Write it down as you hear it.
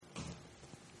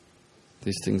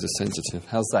These things are sensitive.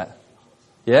 How's that?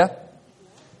 Yeah?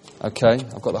 Okay,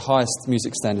 I've got the highest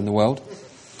music stand in the world.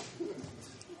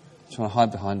 Trying to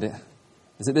hide behind it.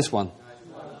 Is it this one?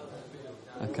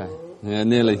 Okay. Yeah,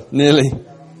 nearly.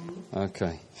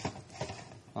 Okay.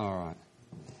 All right.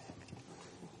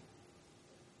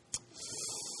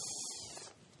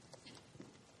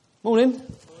 Morning.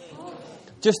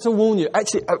 Just to warn you,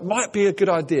 actually, it might be a good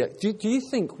idea. Do you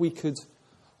think we could,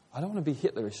 I don't want to be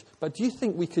Hitlerish, but do you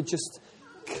think we could just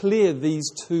clear these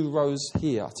 2 rows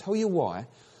here? I'll tell you why.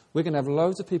 We're going to have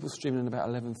loads of people streaming in about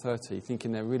 11:30,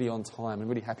 thinking they're really on time and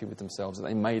really happy with themselves that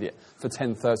they made it for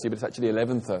 10:30, but it's actually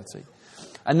 11:30.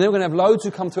 And then we're going to have loads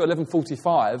who come to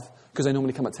 11:45, because they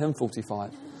normally come at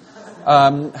 10:45,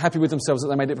 happy with themselves that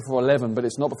they made it before 11, but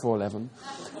it's not before 11.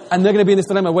 And they're going to be in this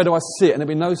dilemma, where do I sit? And there'll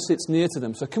be no sits near to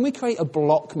them. So can we create a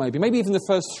block maybe even the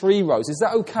first 3 rows? Is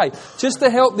that okay? Just to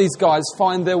help these guys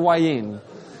find their way in.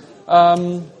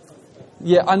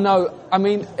 Yeah, I know. I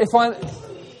mean, if I...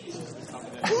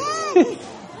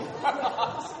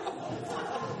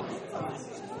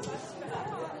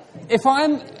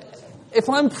 If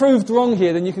I'm proved wrong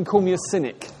here, then you can call me a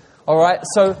cynic. All right?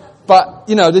 So, but,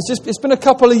 you know, it's been a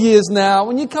couple of years now,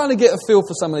 and you kind of get a feel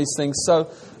for some of these things. So,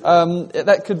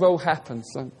 that could well happen.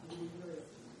 So,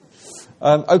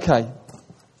 okay.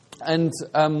 And,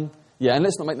 yeah, and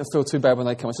let's not make them feel too bad when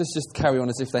they come. Let's just carry on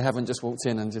as if they haven't just walked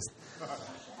in and just...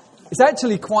 It's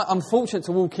actually quite unfortunate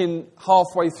to walk in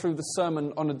halfway through the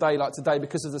sermon on a day like today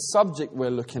because of the subject we're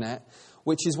looking at,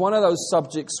 which is one of those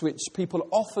subjects which people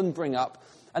often bring up.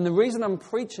 And the reason I'm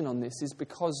preaching on this is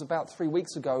because about 3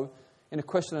 weeks ago, in a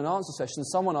question and answer session,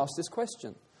 someone asked this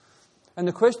question. And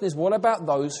the question is, what about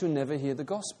those who never hear the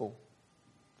gospel?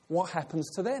 What happens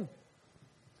to them?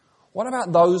 What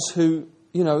about those who,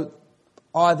 you know,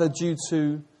 either due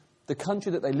to the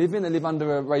country that they live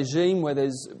under a regime where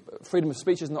there's freedom of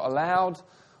speech is not allowed,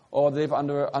 or they live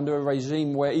under a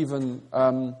regime where even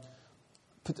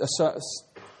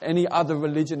any other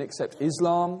religion except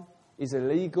Islam is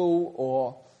illegal,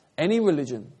 or any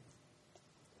religion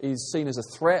is seen as a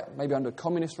threat, maybe under a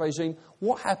communist regime.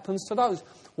 What happens to those?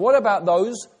 What about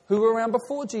those who were around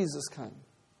before Jesus came?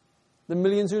 The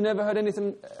millions who never heard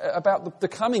anything about the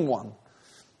coming one.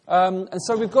 And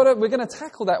so we're going to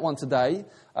tackle that one today,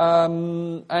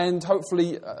 and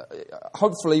hopefully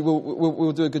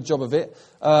we'll do a good job of it,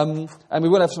 and we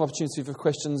will have some opportunity for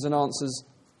questions and answers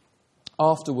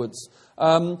afterwards.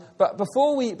 But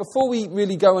before we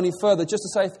really go any further, just to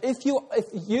say, if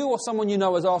you or someone you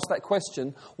know has asked that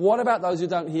question, what about those who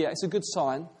don't hear? It's a good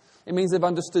sign. It means they've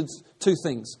understood 2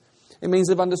 things. It means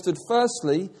they've understood,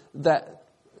 firstly, that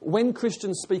when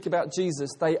Christians speak about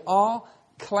Jesus, they are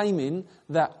claiming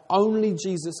that only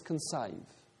Jesus can save.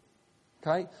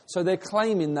 Okay? So they're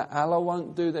claiming that Allah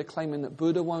won't do, they're claiming that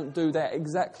Buddha won't do, they're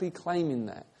exactly claiming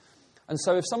that. And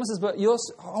so if someone says, but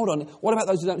hold on, what about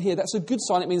those who don't hear? That's a good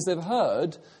sign. It means they've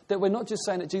heard that we're not just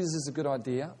saying that Jesus is a good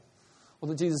idea, or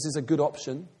that Jesus is a good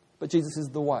option, but Jesus is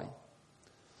the way.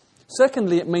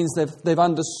 Secondly, it means they've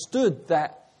understood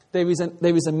that there is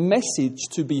a message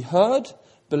to be heard,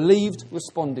 believed,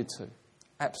 responded to.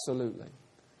 Absolutely.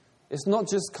 It's not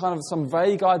just kind of some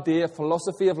vague idea,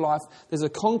 philosophy of life. There's a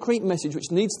concrete message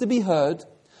which needs to be heard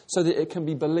so that it can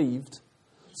be believed,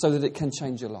 so that it can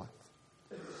change your life.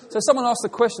 So if someone asks the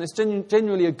question, it's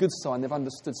genuinely a good sign they've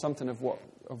understood something of what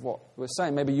we're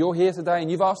saying. Maybe you're here today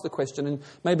and you've asked the question, and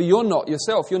maybe you're not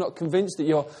yourself. You're not convinced that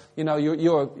you're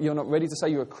not ready to say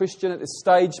you're a Christian at this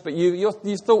stage, but you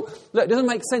thought, look, it doesn't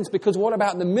make sense because what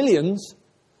about the millions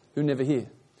who never hear?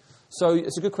 So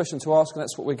it's a good question to ask, and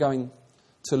that's what we're going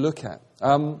to look at.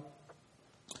 In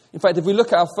fact, if we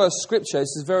look at our first scripture,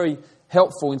 this is very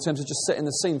helpful in terms of just setting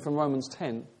the scene from Romans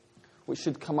 10, which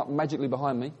should come up magically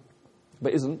behind me,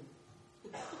 but isn't.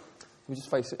 Let me just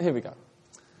face it. Here we go.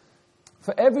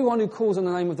 For everyone who calls on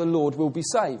the name of the Lord will be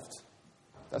saved.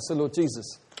 That's the Lord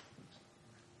Jesus.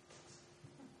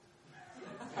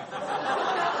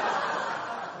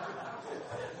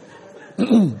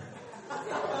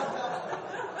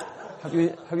 Hope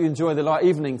you enjoy the light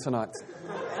evening tonight.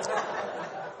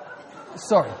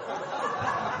 Sorry.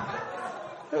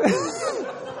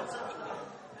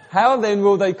 How then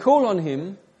will they call on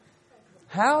him?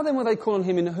 How then will they call on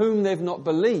him in whom they've not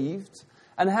believed?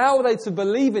 And how are they to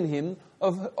believe in him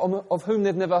of whom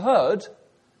they've never heard?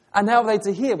 And how are they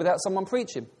to hear without someone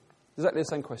preaching? Exactly the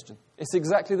same question. It's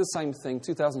exactly the same thing.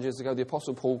 2,000 years ago, the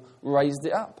Apostle Paul raised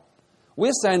it up.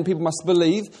 We're saying people must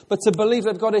believe, but to believe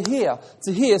they've got to hear.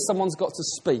 To hear, someone's got to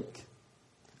speak.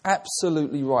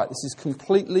 Absolutely right. This is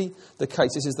completely the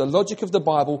case. This is the logic of the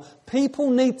Bible. People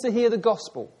need to hear the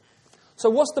gospel. So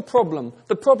what's the problem?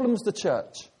 The problem's the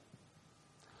church.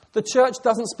 The church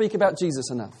doesn't speak about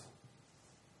Jesus enough.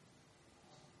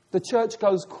 The church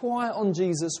goes quiet on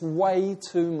Jesus way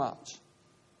too much.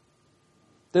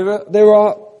 There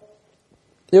are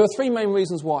three main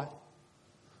reasons why.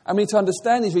 And we need to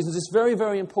understand these reasons. It's very,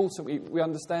 very important we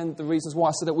understand the reasons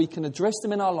why so that we can address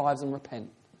them in our lives and repent.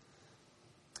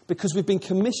 Because we've been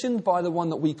commissioned by the one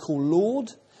that we call Lord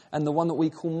and the one that we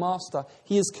call Master.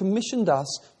 He has commissioned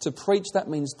us to preach. That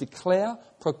means declare,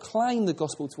 proclaim the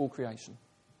gospel to all creation.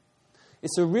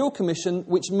 It's a real commission,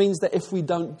 which means that if we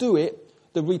don't do it,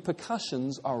 the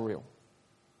repercussions are real.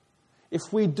 If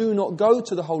we do not go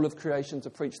to the whole of creation to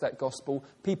preach that gospel,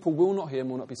 people will not hear and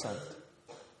will not be saved.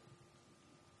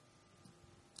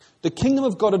 The kingdom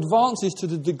of God advances to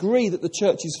the degree that the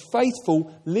church is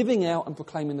faithful, living out and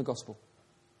proclaiming the gospel.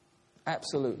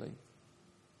 Absolutely.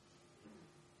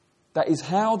 That is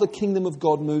how the kingdom of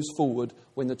God moves forward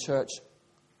when the church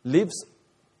lives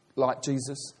like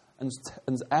Jesus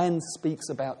and speaks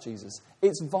about Jesus.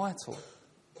 It's vital.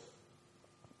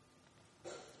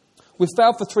 We've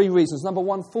failed for three reasons. Number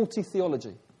one, faulty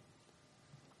theology.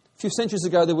 A few centuries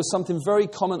ago, there was something very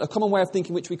common, a common way of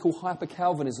thinking which we call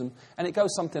hyper-Calvinism, and it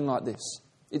goes something like this.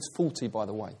 It's faulty, by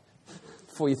the way,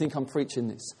 before you think I'm preaching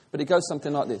this. But it goes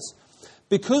something like this.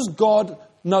 Because God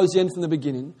knows the end from the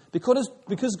beginning, because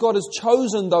God has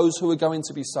chosen those who are going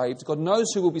to be saved, God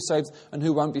knows who will be saved and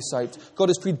who won't be saved. God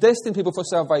has predestined people for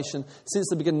salvation since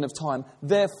the beginning of time.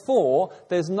 Therefore,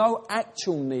 there's no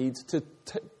actual need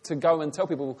to go and tell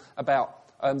people about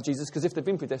Jesus, because if they've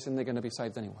been predestined, they're going to be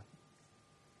saved anyway.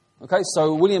 Okay,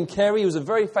 so William Carey was a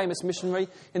very famous missionary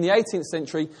in the 18th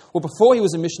century. Well, before he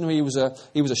was a missionary, he was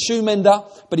a shoe mender,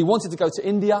 but he wanted to go to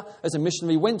India as a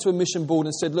missionary. He went to a mission board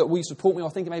and said, look, will you support me? I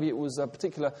think maybe it was a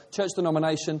particular church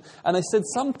denomination. And they said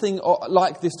something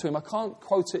like this to him. I can't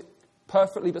quote it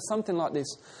perfectly, but something like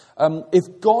this.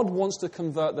 If God wants to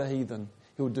convert the heathen,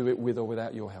 he'll do it with or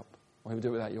without your help. Or he'll do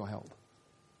it without your help.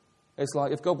 It's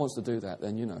like, if God wants to do that,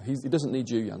 then, he doesn't need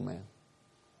you, young man.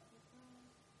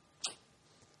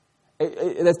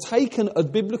 They've taken a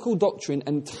biblical doctrine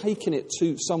and taken it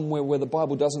to somewhere where the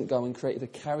Bible doesn't go and created a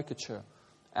caricature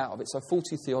out of it. So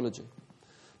faulty theology.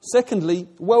 Secondly,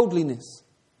 worldliness.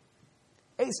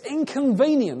 It's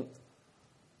inconvenient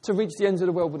to reach the ends of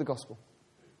the world with the gospel.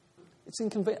 It's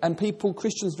inconvenient. And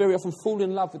Christians very often fall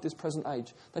in love with this present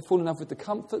age. They fall in love with the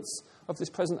comforts of this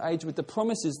present age, with the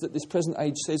promises that this present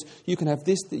age says, you can have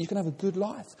this, that you can have a good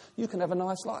life. You can have a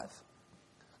nice life.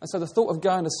 And so the thought of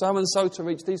going to so-and-so to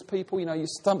reach these people,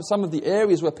 some of the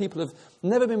areas where people have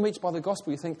never been reached by the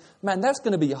gospel, you think, man, that's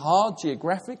going to be hard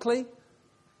geographically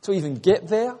to even get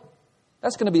there.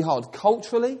 That's going to be hard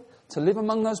culturally to live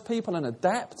among those people and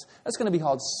adapt. That's going to be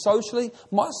hard socially.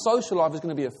 My social life is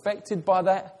going to be affected by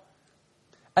that.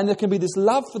 And there can be this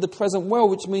love for the present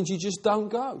world, which means you just don't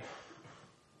go.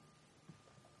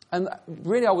 And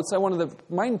really, I would say one of the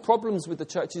main problems with the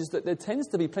church is that there tends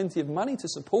to be plenty of money to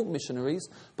support missionaries,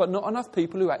 but not enough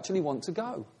people who actually want to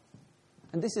go.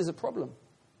 And this is a problem.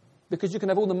 Because you can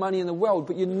have all the money in the world,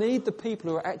 but you need the people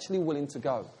who are actually willing to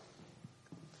go.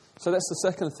 So that's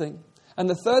the second thing. And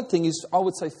the third thing is, I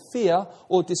would say, fear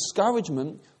or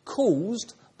discouragement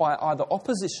caused by either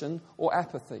opposition or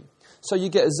apathy. So you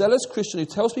get a zealous Christian who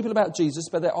tells people about Jesus,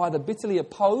 but they're either bitterly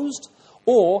opposed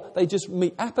or they just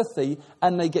meet apathy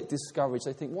and they get discouraged.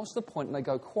 They think, what's the point? And they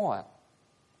go quiet.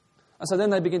 And so then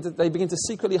they begin to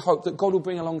secretly hope that God will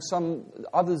bring along some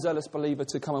other zealous believer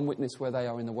to come and witness where they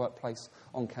are in the workplace,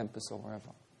 on campus or wherever.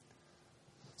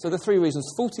 So the three reasons: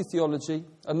 faulty theology,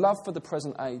 a love for the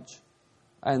present age,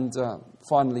 and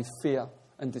finally fear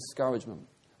and discouragement.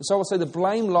 And so I will say the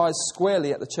blame lies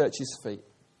squarely at the church's feet.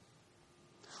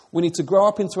 We need to grow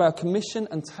up into our commission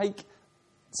and take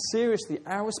seriously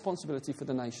our responsibility for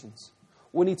the nations.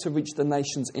 We need to reach the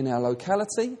nations in our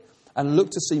locality and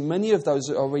look to see many of those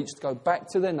that are reached go back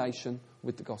to their nation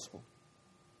with the gospel.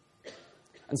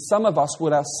 And some of us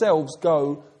will ourselves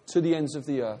go to the ends of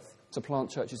the earth to plant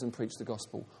churches and preach the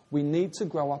gospel. We need to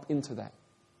grow up into that.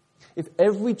 If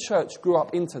every church grew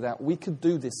up into that, we could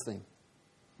do this thing.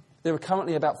 There are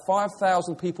currently about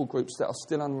 5,000 people groups that are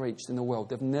still unreached in the world.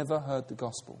 They've never heard the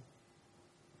gospel.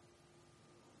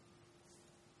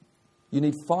 You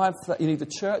need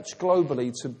the church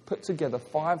globally to put together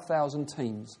 5,000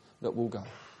 teams that will go,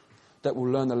 that will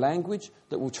learn the language,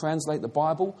 that will translate the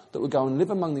Bible, that will go and live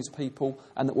among these people,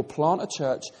 and that will plant a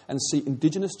church and see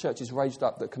indigenous churches raised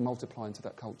up that can multiply into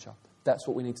that culture. That's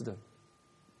what we need to do.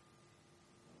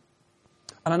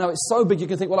 And I know it's so big you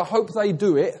can think, well, I hope they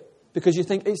do it, because you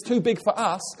think it's too big for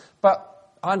us,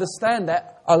 but I understand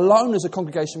that alone as a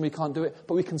congregation we can't do it,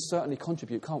 but we can certainly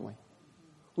contribute, can't we?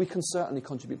 we can certainly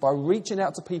contribute by reaching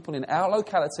out to people in our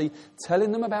locality,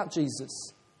 telling them about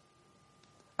Jesus,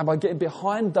 and by getting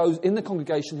behind those in the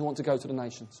congregation who want to go to the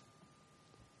nations.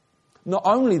 Not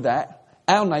only that,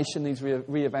 our nation needs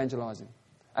re-evangelizing.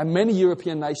 And many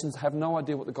European nations have no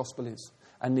idea what the gospel is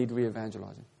and need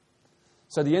re-evangelizing.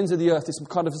 So the ends of the earth is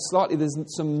kind of slightly, there's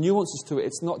some nuances to it.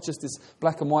 It's not just this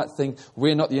black and white thing,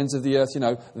 we're not the ends of the earth,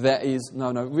 there is.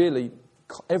 No, really,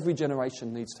 every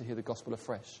generation needs to hear the gospel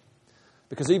afresh.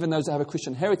 Because even those that have a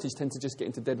Christian heritage tend to just get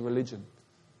into dead religion.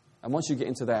 And once you get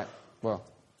into that, well,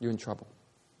 you're in trouble.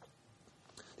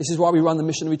 This is why we run the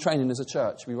missionary training as a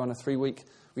church. We run a three-week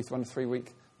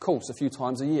course a few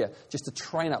times a year, just to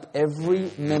train up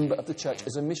every member of the church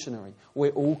as a missionary.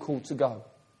 We're all called to go.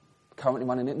 Currently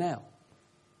running it now.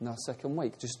 In our second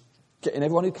week, just getting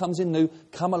everyone who comes in new,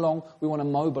 come along. We want to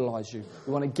mobilise you.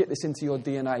 We want to get this into your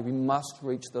DNA. We must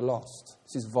reach the lost.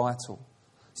 This is vital.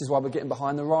 This is why we're getting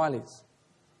behind the Rileys.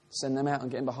 Send them out and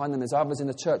getting behind them. There's others in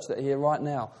the church that are here right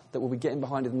now that will be getting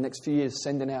behind in the next few years,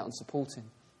 sending out and supporting.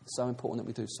 It's so important that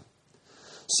we do so.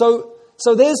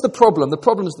 So there's the problem. The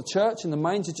problem is the church in the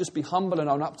main to just be humble and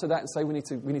own up to that and say we need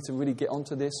to really get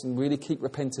onto this and really keep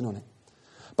repenting on it.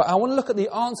 But I want to look at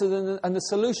the answer and the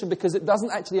solution, because it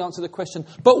doesn't actually answer the question,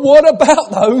 but what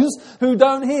about those who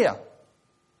don't hear?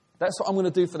 That's what I'm going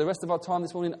to do for the rest of our time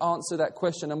this morning, answer that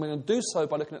question. And we're going to do so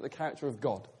by looking at the character of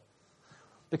God.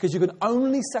 Because you can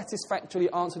only satisfactorily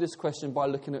answer this question by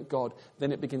looking at God.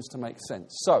 Then it begins to make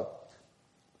sense. So,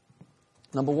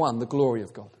 number one, the glory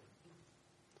of God.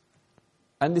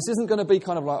 And this isn't going to be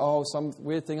kind of like, some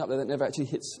weird thing up there that never actually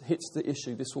hits the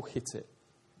issue. This will hit it.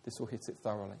 This will hit it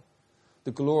thoroughly.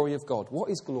 The glory of God.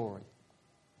 What is glory?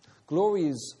 Glory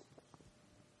is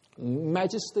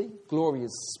majesty. Glory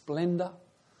is splendor.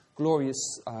 Glory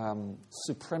is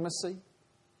supremacy.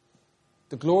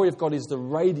 The glory of God is the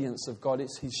radiance of God.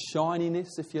 It's His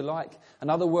shininess, if you like.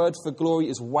 Another word for glory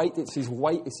is weight. It's His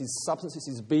weight. It's His substance. It's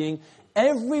His being.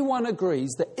 Everyone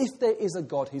agrees that if there is a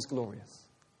God, He's glorious.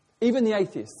 Even the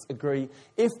atheists agree,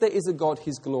 if there is a God,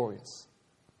 He's glorious.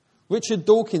 Richard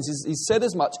Dawkins, he said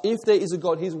as much, if there is a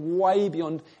God, He's way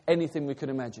beyond anything we could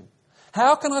imagine.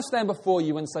 How can I stand before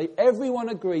you and say everyone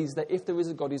agrees that if there is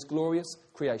a God, He's glorious?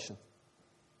 Creation.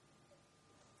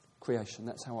 Creation,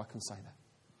 that's how I can say that.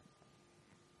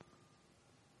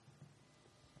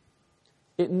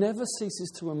 It never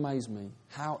ceases to amaze me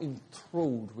how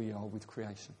enthralled we are with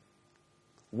creation.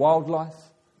 Wildlife,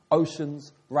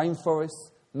 oceans,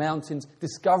 rainforests, mountains.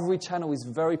 Discovery Channel is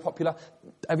very popular.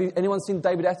 Have anyone seen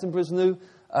David Attenborough's new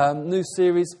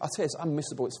series? I tell you, it's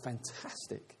unmissable. It's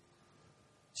fantastic.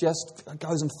 Just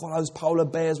goes and follows polar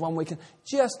bears one weekend.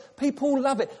 People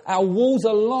love it. Our walls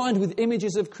are lined with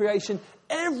images of creation.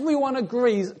 Everyone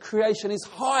agrees creation is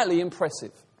highly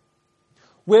impressive.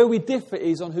 Where we differ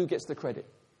is on who gets the credit.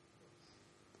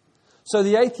 So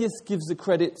the atheist gives the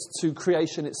credit to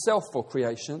creation itself for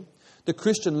creation. The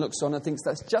Christian looks on and thinks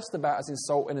that's just about as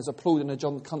insulting as applauding a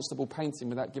John Constable painting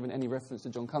without giving any reference to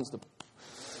John Constable.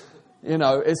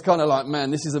 It's kind of like,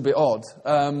 man, this is a bit odd.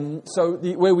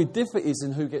 Where we differ is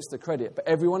in who gets the credit. But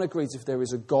everyone agrees if there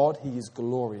is a God, He is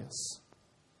glorious.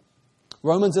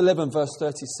 Romans 11 verse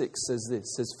 36 says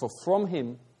this, says, for from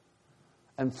Him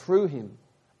and through Him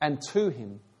and to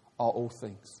Him are all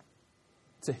things.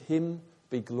 To Him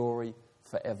be glory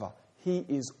forever. He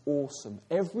is awesome.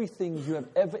 Everything you have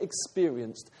ever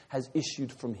experienced has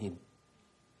issued from Him.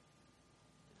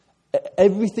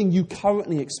 Everything you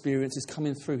currently experience is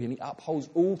coming through Him. He upholds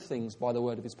all things by the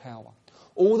word of His power.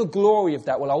 All the glory of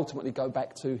that will ultimately go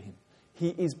back to Him. He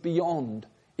is beyond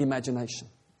imagination.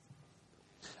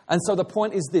 And so the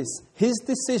point is this. His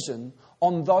decision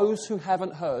on those who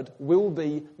haven't heard will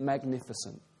be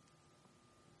magnificent.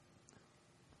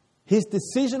 His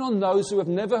decision on those who have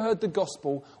never heard the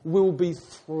gospel will be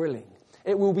thrilling.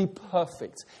 It will be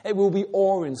perfect. It will be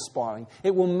awe-inspiring.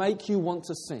 It will make you want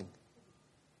to sing.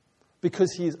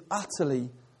 Because He is utterly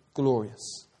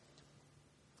glorious.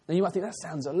 Now you might think, that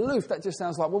sounds aloof. That just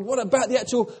sounds like, well, what about the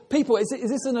actual people? Is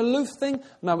this an aloof thing?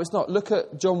 No, it's not. Look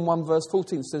at John 1 verse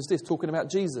 14. It says this, talking about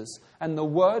Jesus. And the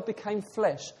Word became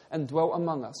flesh and dwelt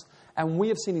among us. And we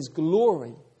have seen His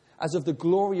glory as of the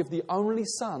glory of the only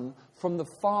Son from the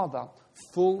Father,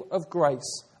 full of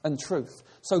grace and truth.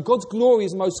 So God's glory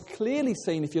is most clearly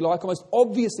seen, if you like, or most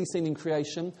obviously seen in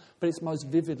creation, but it's most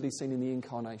vividly seen in the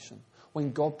incarnation,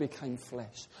 when God became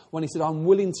flesh. When He said, I'm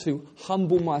willing to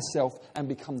humble myself and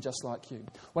become just like you.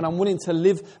 When I'm willing to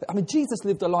live... Jesus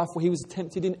lived a life where He was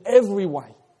tempted in every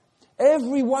way.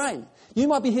 Every way. You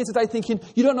might be here today thinking,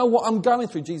 you don't know what I'm going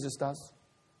through. Jesus does.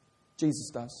 Jesus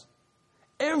does.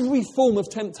 every form of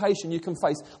temptation you can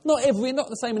face. Not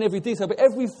the same in every detail, but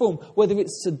every form, whether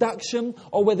it's seduction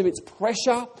or whether it's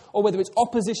pressure or whether it's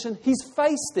opposition, he's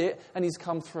faced it and he's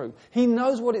come through. He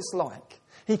knows what it's like.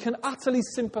 He can utterly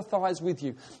sympathise with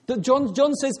you. That John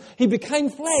says he became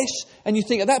flesh, and you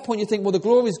think at that point you think, well, the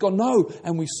glory's gone. No,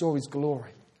 and we saw his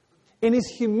glory. In his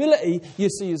humility, you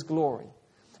see his glory.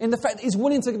 In the fact that he's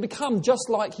willing to become just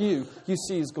like you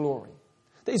see his glory.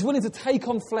 That he's willing to take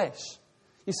on flesh.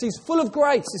 You see, he's full of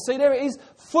grace. You see, there it is,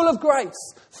 full of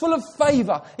grace, full of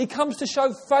favour. He comes to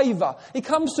show favour. He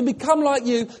comes to become like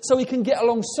you so he can get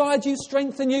alongside you,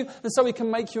 strengthen you, and so he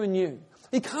can make you anew.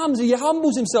 He comes, he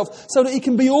humbles himself so that he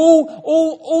can be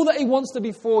all that he wants to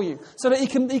be for you. So that he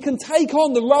can take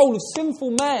on the role of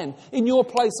sinful man in your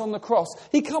place on the cross.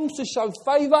 He comes to show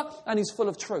favour and he's full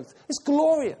of truth. It's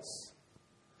glorious.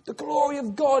 The glory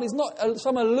of God is not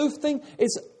some aloof thing.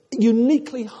 It's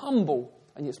uniquely humble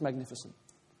and it's magnificent.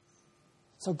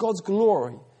 So God's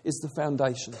glory is the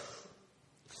foundation.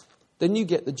 Then you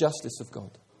get the justice of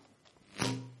God.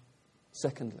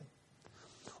 Secondly,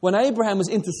 when Abraham was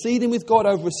interceding with God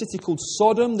over a city called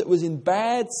Sodom that was in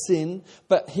bad sin,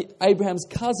 but Abraham's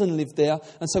cousin lived there,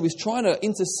 and so he's trying to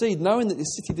intercede, knowing that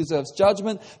this city deserves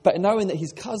judgment, but knowing that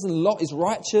his cousin Lot is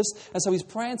righteous, and so he's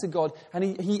praying to God, and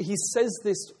he says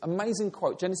this amazing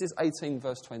quote, Genesis 18,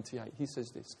 verse 28. He says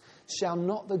this, "Shall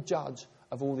not the judge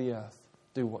of all the earth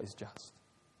do what is just?"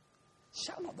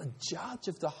 Shall not the judge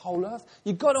of the whole earth?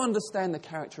 You've got to understand the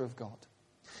character of God.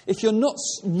 If you're not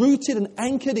rooted and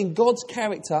anchored in God's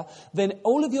character, then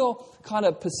all of your kind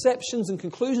of perceptions and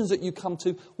conclusions that you come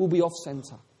to will be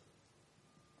off-centre.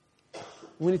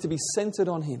 We need to be centred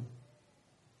on Him.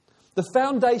 The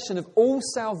foundation of all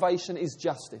salvation is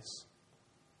justice.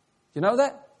 You know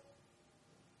that?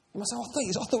 You must say,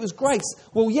 I thought it was grace.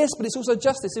 Well, yes, but it's also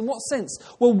justice. In what sense?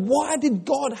 Well, why did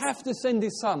God have to send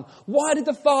His Son? Why did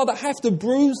the Father have to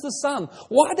bruise the Son?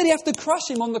 Why did He have to crush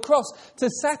Him on the cross? To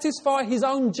satisfy His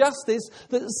own justice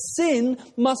that sin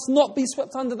must not be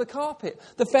swept under the carpet.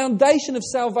 The foundation of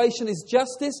salvation is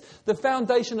justice. The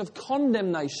foundation of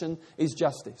condemnation is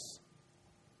justice.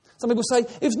 Some people say,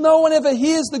 if no one ever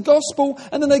hears the gospel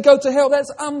and then they go to hell,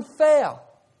 that's unfair.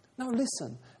 No,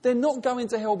 listen. They're not going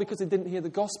to hell because they didn't hear the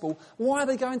gospel. Why are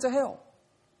they going to hell?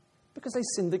 Because they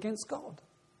sinned against God.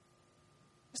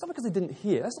 It's not because they didn't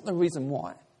hear. That's not the reason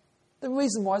why. The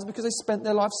reason why is because they spent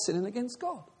their life sinning against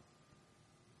God.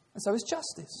 And so it's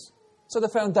justice. So the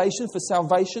foundation for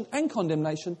salvation and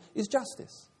condemnation is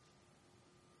justice.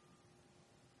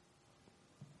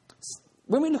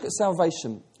 When we look at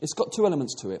salvation, it's got two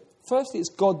elements to it. Firstly, it's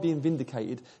God being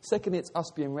vindicated. Secondly, it's us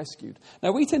being rescued.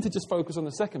 Now, we tend to just focus on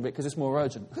the second bit because it's more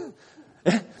urgent.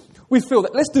 We feel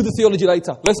that, let's do the theology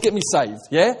later. Let's get me saved,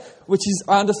 yeah? Which is,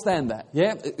 I understand that,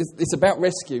 yeah? It's about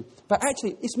rescue. But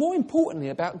actually, it's more importantly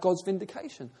about God's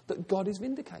vindication. That God is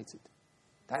vindicated.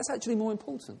 That's actually more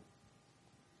important.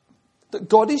 That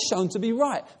God is shown to be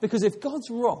right. Because if God's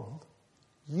wrong,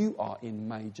 you are in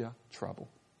major trouble.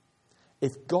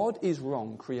 If God is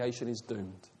wrong, creation is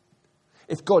doomed.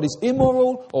 If God is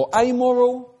immoral or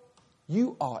amoral,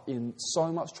 you are in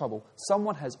so much trouble.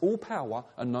 Someone has all power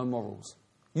and no morals.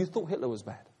 You thought Hitler was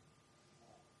bad.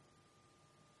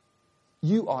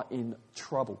 You are in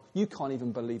trouble. You can't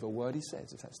even believe a word he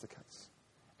says if that's the case.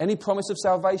 Any promise of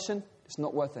salvation, it's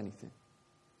not worth anything.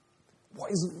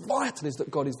 What is vital is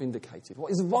that God is vindicated.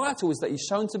 What is vital is that He's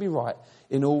shown to be right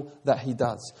in all that He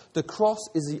does. The cross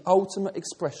is the ultimate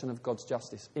expression of God's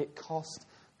justice. It cost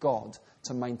God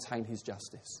to maintain His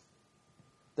justice.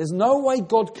 There's no way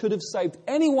God could have saved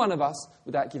any one of us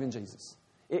without giving Jesus.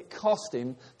 It cost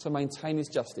Him to maintain His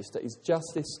justice, that His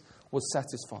justice was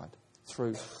satisfied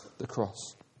through the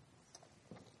cross.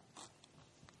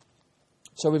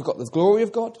 So we've got the glory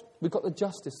of God, we've got the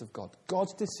justice of God.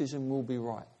 God's decision will be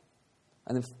right.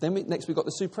 And then next we've got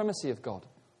the supremacy of God.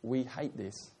 We hate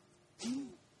this.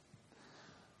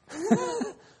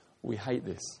 We hate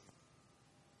this.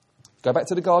 Go back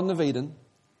to the Garden of Eden.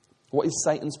 What is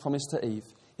Satan's promise to Eve?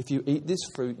 If you eat this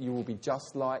fruit, you will be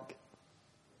just like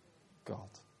God.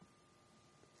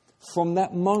 From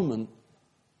that moment,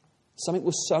 something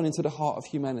was sown into the heart of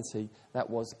humanity that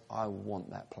was, I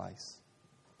want that place.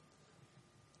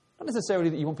 Not necessarily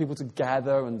that you want people to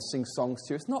gather and sing songs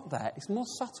to you. It's not that. It's more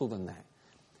subtle than that.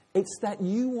 It's that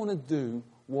you want to do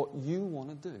what you want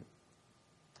to do.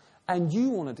 And you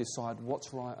want to decide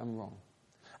what's right and wrong.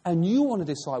 And you want to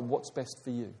decide what's best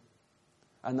for you.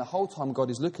 And the whole time God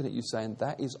is looking at you saying,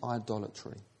 that is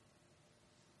idolatry.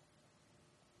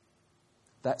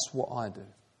 That's what I do.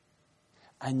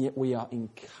 And yet we are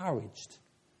encouraged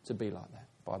to be like that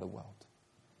by the world.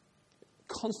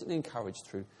 Constantly encouraged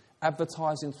through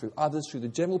advertising, through others, through the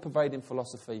general pervading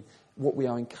philosophy, what we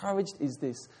are encouraged is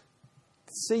this.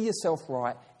 See yourself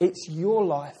right. It's your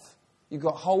life. You've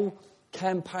got whole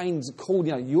campaigns called,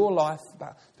 Your Life,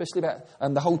 especially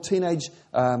about the whole teenage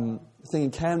thing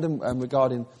in Camden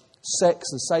regarding sex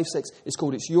and safe sex. It's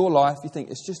called It's Your Life. You think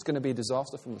it's just going to be a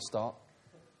disaster from the start.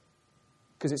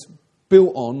 Because it's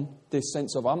built on this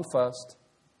sense of I'm first.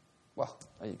 Well,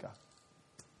 there you go.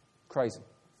 Crazy.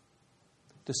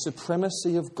 The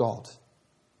supremacy of God.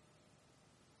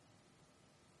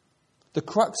 The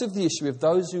crux of the issue of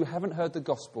those who haven't heard the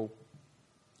gospel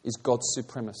is God's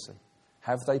supremacy.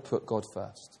 Have they put God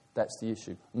first? That's the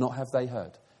issue. Not have they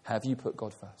heard. Have you put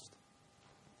God first?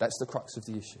 That's the crux of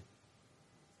the issue.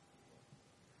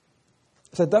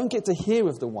 If they don't get to hear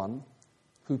of the one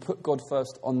who put God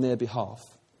first on their behalf,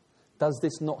 does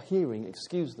this not hearing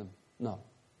excuse them? No.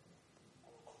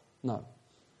 No.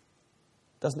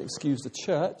 Doesn't excuse the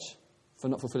church for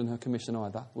not fulfilling her commission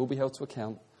either. Will be held to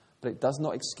account. But it does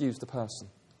not excuse the person.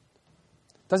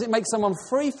 Does it make someone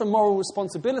free from moral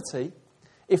responsibility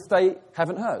if they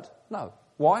haven't heard? No.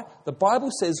 Why? The Bible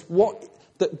says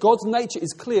that God's nature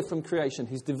is clear from creation.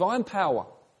 His divine power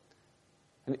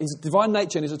and his divine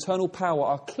nature and his eternal power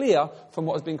are clear from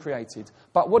what has been created.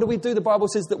 But what do? The Bible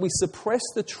says that we suppress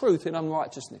the truth in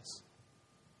unrighteousness.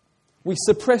 We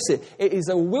suppress it. It is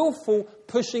a willful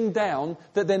pushing down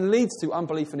that then leads to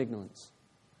unbelief and ignorance.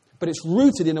 But it's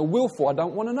rooted in a willful, I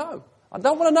don't want to know. I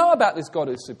don't want to know about this God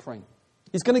who's supreme.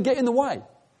 He's going to get in the way.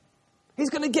 He's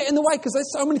going to get in the way because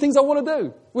there's so many things I want to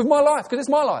do with my life, because it's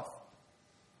my life.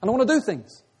 And I want to do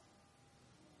things.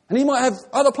 And he might have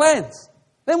other plans.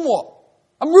 Then what?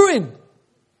 I'm ruined.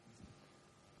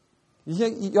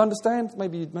 You understand?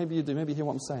 Maybe you do. Maybe you hear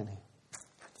what I'm saying here.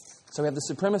 So we have the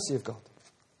supremacy of God.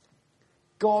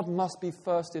 God must be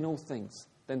first in all things.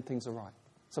 Then things are right.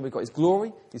 So we've got His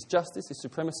glory, His justice, His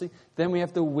supremacy. Then we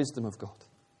have the wisdom of God.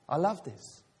 I love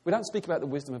this. We don't speak about the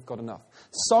wisdom of God enough.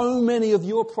 So many of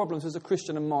your problems as a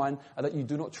Christian and mine are that you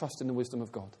do not trust in the wisdom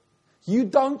of God. You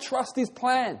don't trust His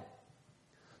plan.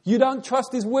 You don't trust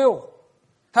His will.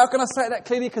 How can I say that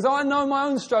clearly? Because I know my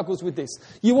own struggles with this.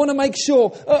 You want to make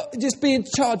sure, just be in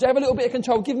charge, have a little bit of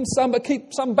control, give Him some, but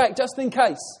keep some back just in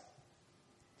case.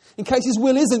 In case His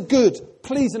will isn't good,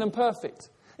 pleasing and perfect.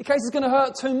 In case it's going to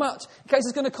hurt too much. In case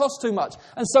it's going to cost too much.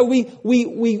 And so we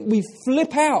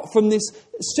flip out from this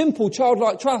simple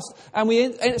childlike trust and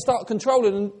we start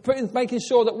controlling and making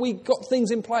sure that we got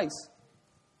things in place.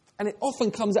 And it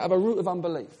often comes out of a root of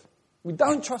unbelief. We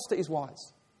don't trust that He's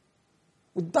wise.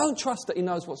 We don't trust that He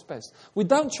knows what's best. We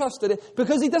don't trust that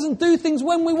because He doesn't do things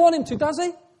when we want Him to, does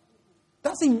He?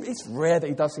 Does He? It's rare that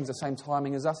He does things the same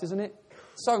timing as us, isn't it?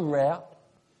 So rare.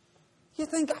 You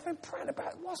think, I've been praying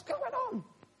about what's going on.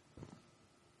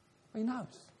 He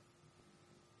knows.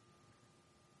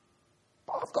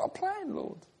 But I've got a plan,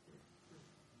 Lord.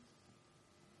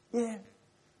 Yeah,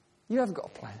 you haven't got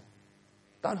a plan.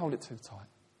 Don't hold it too tight.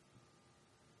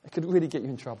 It could really get you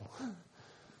in trouble.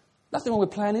 Nothing wrong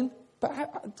with planning, but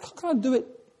can't I do it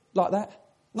like that?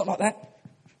 Not like that.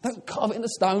 Don't carve it in the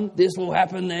stone. This will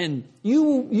happen then. You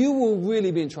will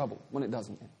really be in trouble when it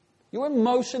doesn't. You're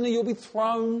emotionally, you'll be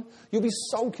thrown, you'll be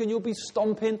sulking, you'll be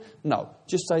stomping. No,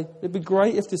 just say, it'd be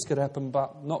great if this could happen,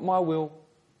 but not my will,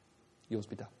 yours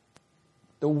be done.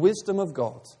 The wisdom of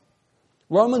God.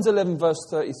 Romans 11 verse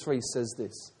 33 says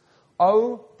this.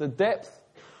 Oh, the depth,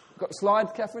 got a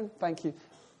slide, Catherine? Thank you.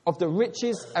 Of the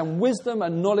riches and wisdom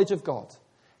and knowledge of God.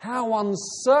 How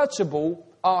unsearchable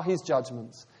are His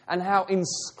judgments and how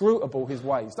inscrutable His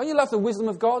ways. Don't you love the wisdom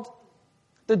of God?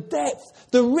 The depth,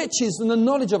 the riches and the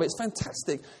knowledge of it is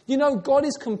fantastic. You know, God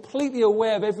is completely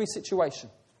aware of every situation.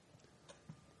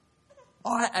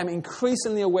 I am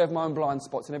increasingly aware of my own blind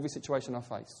spots in every situation I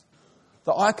face.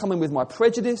 That I come in with my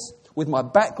prejudice, with my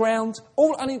background,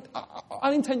 all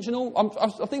unintentional.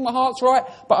 I think my heart's right,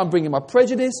 but I'm bringing my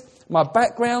prejudice, my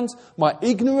background, my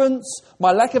ignorance,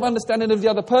 my lack of understanding of the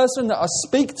other person, that I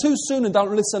speak too soon and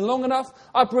don't listen long enough.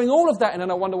 I bring all of that in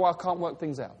and I wonder why I can't work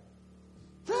things out.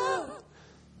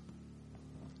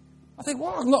 I think,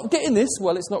 well, I'm not getting this.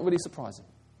 Well, it's not really surprising.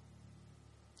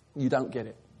 You don't get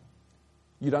it.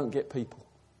 You don't get people.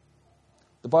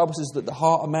 The Bible says that the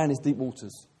heart of man is deep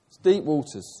waters. It's deep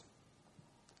waters.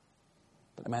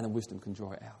 But the man of wisdom can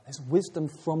draw it out. There's wisdom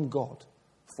from God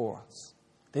for us.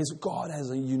 God has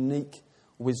a unique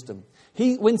wisdom.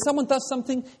 When someone does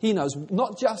something, He knows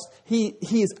not just, He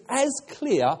is as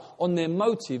clear on their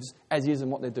motives as He is in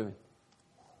what they're doing.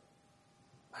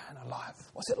 Man alive.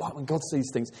 What's it like when God sees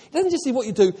things? He doesn't just see what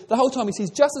you do. The whole time He sees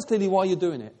just as clearly why you're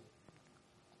doing it.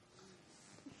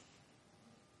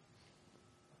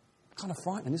 kind of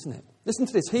frightening, isn't it? Listen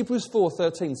to this. Hebrews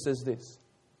 4:13 says this.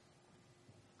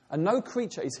 And no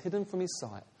creature is hidden from his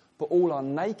sight, but all are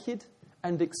naked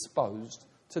and exposed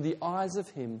to the eyes of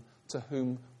him to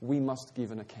whom we must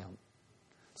give an account.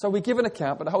 So we give an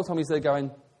account, but the whole time he's there going,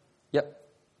 yep.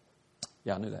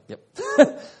 Yeah, I knew that,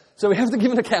 yep. So we have to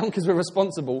give an account because we're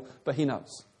responsible, but he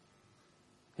knows.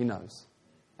 He knows.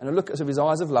 And a look at his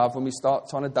eyes of love when we start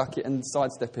trying to duck it and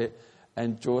sidestep it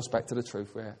and draw us back to the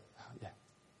truth where, yeah.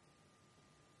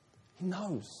 He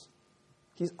knows.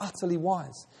 He's utterly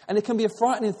wise. And it can be a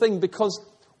frightening thing because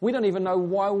we don't even know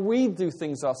why we do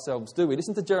things ourselves, do we?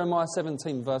 Listen to Jeremiah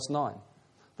 17, verse 9.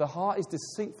 The heart is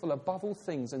deceitful above all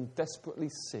things and desperately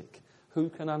sick. Who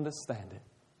can understand it?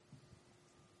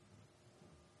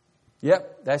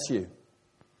 Yep, that's you.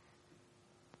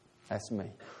 That's me.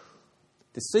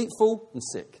 Deceitful and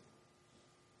sick.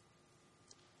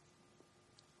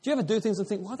 Do you ever do things and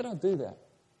think, why did I do that?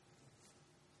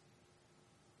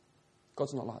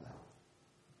 God's not like that.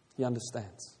 He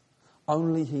understands.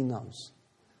 Only He knows.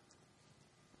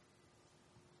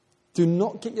 Do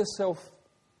not get yourself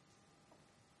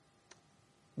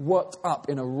worked up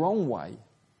in a wrong way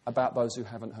about those who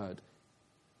haven't heard.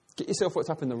 Get yourself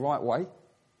worked up in the right way.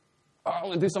 Oh, I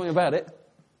want to do something about it.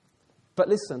 But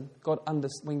listen,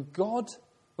 when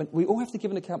we all have to give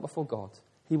an account before God,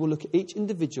 He will look at each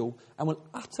individual and will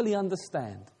utterly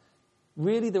understand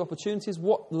really their opportunities,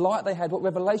 what light they had, what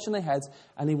revelation they had,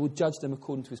 and He will judge them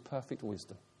according to His perfect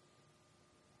wisdom.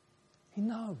 He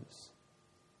knows.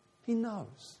 He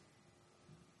knows.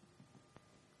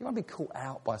 You might be caught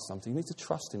out by something. You need to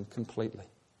trust Him completely.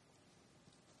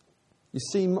 You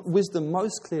see wisdom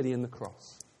most clearly in the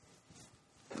cross.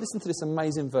 Listen to this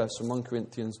amazing verse from 1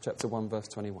 Corinthians chapter 1, verse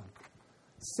 21.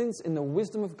 Since in the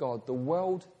wisdom of God, the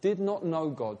world did not know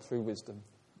God through wisdom,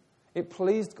 it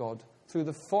pleased God through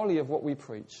the folly of what we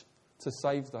preach to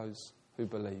save those who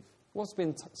believe. What's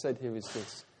been said here is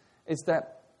this, is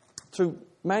that through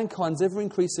mankind's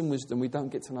ever-increasing wisdom, we don't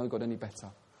get to know God any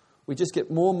better. We just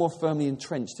get more and more firmly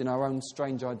entrenched in our own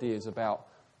strange ideas about,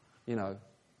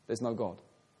 there's no God.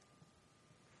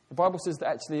 The Bible says that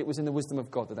actually it was in the wisdom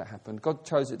of God that happened. God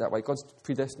chose it that way. God's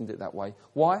predestined it that way.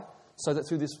 Why? So that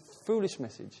through this foolish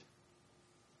message,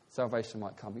 salvation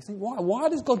might come. You think, why? Why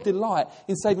does God delight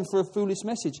in saving for a foolish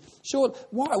message? Sure,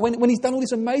 why? When He's done all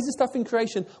this amazing stuff in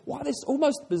creation, why this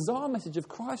almost bizarre message of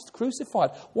Christ crucified?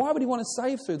 Why would He want to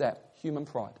save through that? Human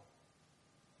pride.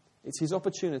 It's His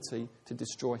opportunity to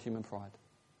destroy human pride.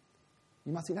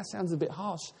 You might think that sounds a bit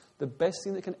harsh. The best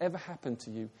thing that can ever happen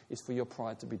to you is for your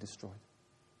pride to be destroyed.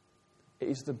 It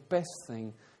is the best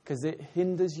thing because it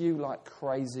hinders you like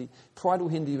crazy. Pride will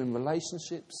hinder you in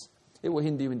relationships. It will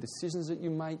hinder you in decisions that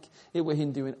you make. It will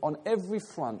hinder you on every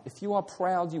front. If you are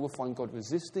proud, you will find God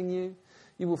resisting you.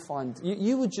 You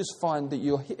will just find that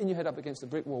you're hitting your head up against a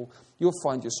brick wall. You'll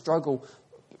find your struggle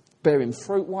bearing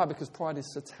fruit. Why? Because pride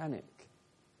is satanic.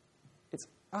 It's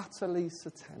utterly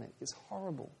satanic. It's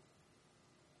horrible.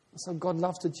 So God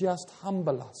loves to just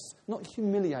humble us, not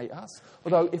humiliate us.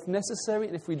 Although if necessary,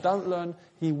 and if we don't learn,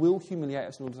 He will humiliate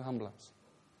us in order to humble us.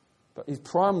 But His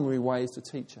primary way is to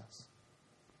teach us.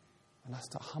 And that's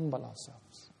to humble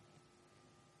ourselves.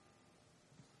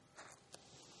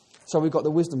 So we've got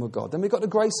the wisdom of God. Then we've got the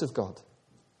grace of God.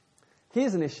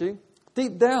 Here's an issue.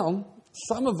 Deep down,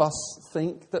 some of us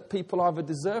think that people either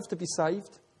deserve to be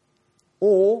saved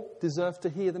or deserve to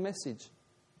hear the message.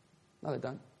 No, they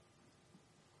don't.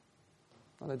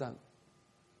 No, they don't.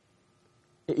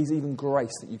 It is even grace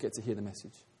that you get to hear the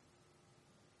message.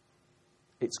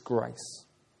 It's grace.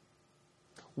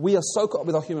 We are so caught up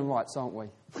with our human rights, aren't we?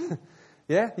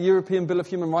 Yeah, the European Bill of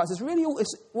Human Rights. It's really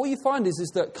what you find is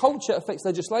that culture affects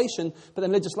legislation, but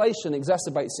then legislation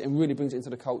exacerbates it and really brings it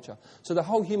into the culture. So the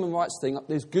whole human rights thing,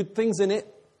 there's good things in it.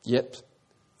 Yep.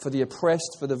 For the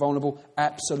oppressed, for the vulnerable,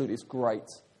 absolutely, it's great.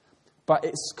 But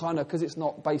it's kind of, because it's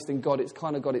not based in God, it's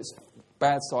kind of got its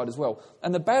bad side as well.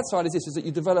 And the bad side is this, is that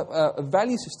you develop a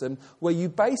value system where you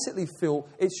basically feel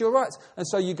it's your rights. And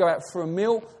so you go out for a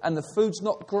meal and the food's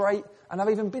not great. And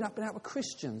I've been out with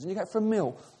Christians and you go out for a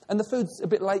meal and the food's a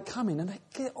bit late coming and they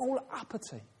get all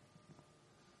uppity.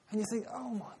 And you think,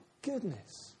 oh my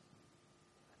goodness.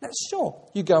 Now sure,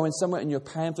 you go in somewhere and you're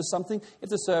paying for something. If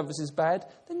the service is bad,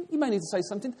 then you may need to say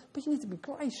something, but you need to be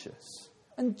gracious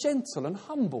and gentle and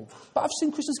humble. But I've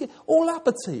seen Christians get all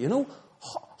uppity and all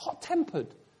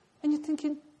hot-tempered. And you're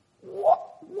thinking, what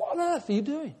on earth are you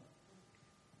doing?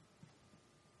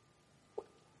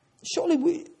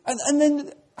 Surely and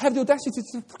then have the audacity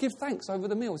to give thanks over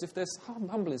the meals. If there's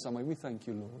humble in some way, we thank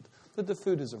you, Lord, that the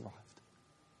food has arrived.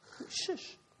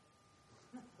 Shush.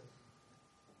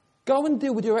 Go and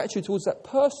deal with your attitude towards that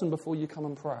person before you come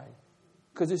and pray.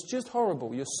 because it's just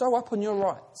horrible. You're so up on your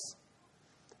rights.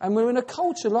 And we're in a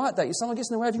culture like that. Someone gets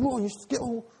in the way of you, and you just get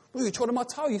all, you trod on my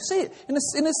toe. You see it in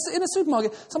a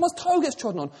supermarket. Someone's toe gets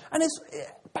trodden on. And it's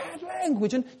bad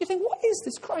language. And you think, what is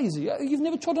this crazy? You've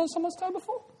never trodden on someone's toe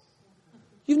before?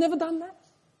 You've never done that?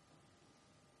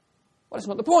 Well, that's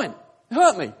not the point. It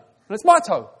hurt me. And it's my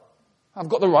toe. I've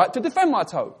got the right to defend my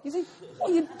toe. You think,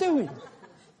 what are you doing?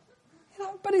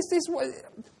 But it's this...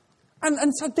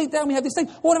 And so deep down we have this thing.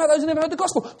 What about those who never heard the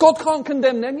gospel? God can't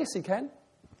condemn them. Yes, he can.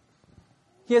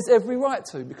 He has every right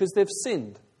to, because they've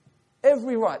sinned.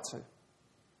 Every right to.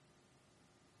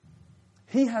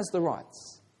 He has the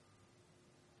rights.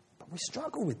 But we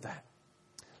struggle with that.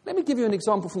 Let me give you an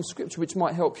example from Scripture which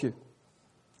might help you.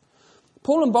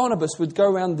 Paul and Barnabas would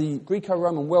go around the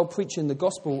Greco-Roman world preaching the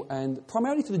gospel, and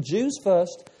primarily to the Jews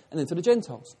first and then to the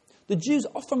Gentiles. The Jews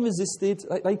often resisted.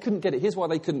 They couldn't get it. Here's why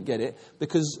they couldn't get it.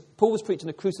 Because Paul was preaching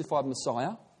a crucified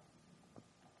Messiah.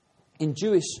 In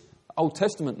Jewish Old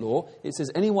Testament law, it says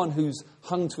anyone who's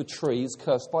hung to a tree is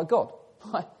cursed by God.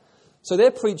 Right? So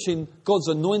they're preaching God's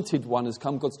anointed one has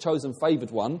come, God's chosen,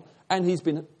 favoured one, and he's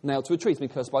been nailed to a tree, he's been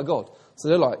cursed by God. So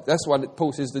they're like, that's why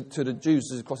Paul says to the Jews,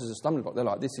 as crosses a stumbling block, they're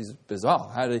like, this is bizarre.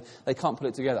 How do they can't put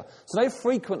it together. So they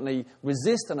frequently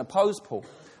resist and oppose Paul.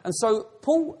 And so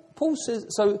Paul says,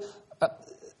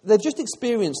 they've just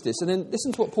experienced this. And then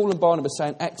listen to what Paul and Barnabas say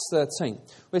in Acts 13.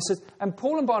 Where it says, and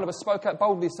Paul and Barnabas spoke out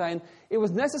boldly, saying, it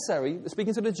was necessary,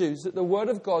 speaking to the Jews, that the word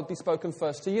of God be spoken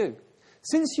first to you.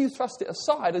 Since you thrust it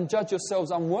aside and judge yourselves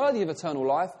unworthy of eternal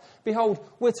life, behold,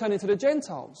 we're turning to the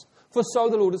Gentiles. For so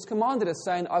the Lord has commanded us,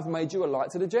 saying, I've made you a light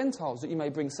to the Gentiles, that you may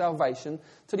bring salvation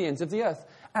to the ends of the earth.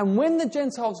 And when the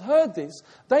Gentiles heard this,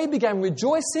 they began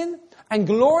rejoicing and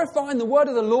glorifying the word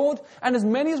of the Lord, and as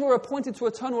many as were appointed to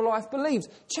eternal life believed.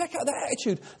 Check out that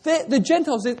attitude. The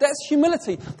Gentiles, that's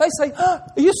humility. They say, are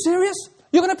you serious?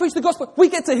 You're going to preach the gospel? We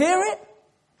get to hear it?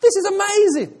 This is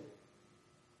amazing.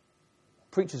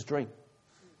 Preacher's dream.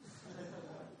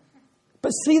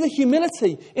 But see the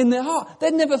humility in their heart.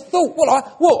 They'd never thought,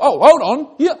 hold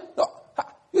on. You're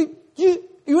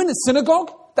in the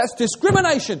synagogue? That's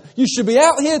discrimination. You should be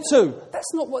out here too.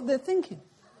 That's not what they're thinking.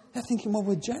 They're thinking, well,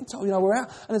 we're Gentile, we're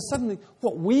out. And then suddenly,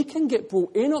 we can get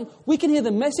brought in on, we can hear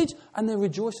the message, and they're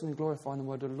rejoicing and glorifying the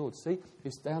word of the Lord. See,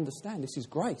 they understand this is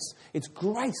grace. It's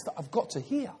grace that I've got to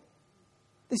hear.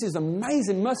 This is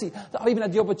amazing mercy that I've even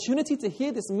had the opportunity to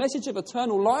hear this message of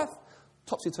eternal life.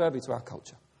 Topsy-turvy to our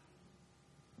culture.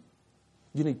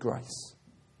 You need grace.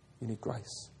 You need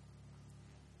grace.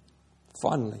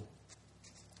 Finally,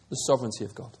 the sovereignty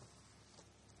of God.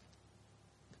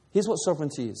 Here's what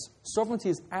sovereignty is. Sovereignty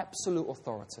is absolute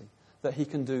authority, that he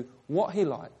can do what he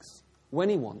likes, when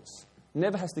he wants,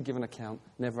 never has to give an account,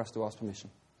 never has to ask permission.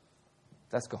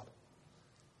 That's God.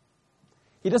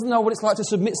 He doesn't know what it's like to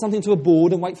submit something to a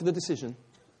board and wait for the decision.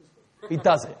 He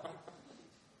does it.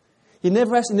 He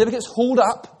never gets hauled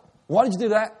up. Why did you do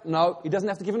that? No, he doesn't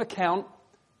have to give an account.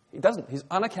 He doesn't. He's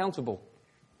unaccountable.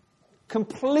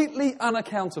 Completely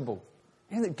unaccountable.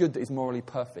 Isn't it good that he's morally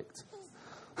perfect?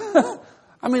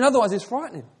 Otherwise it's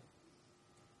frightening.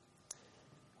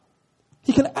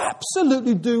 He can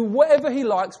absolutely do whatever he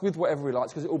likes with whatever he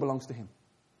likes because it all belongs to him.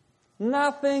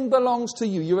 Nothing belongs to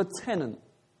you. You're a tenant.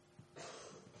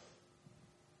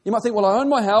 You might think, well, I own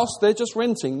my house, they're just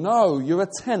renting. No, you're a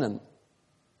tenant.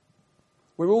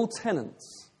 We're all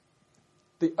tenants.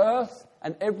 The earth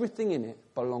and everything in it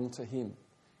belong to him.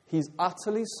 He's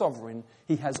utterly sovereign.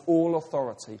 He has all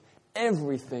authority.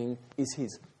 Everything is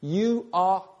his. You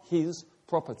are his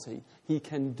property. He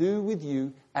can do with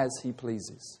you as he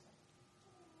pleases.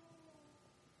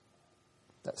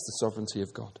 That's the sovereignty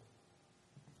of God.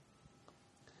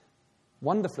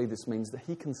 Wonderfully, this means that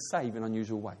he can save in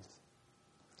unusual ways.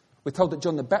 We're told that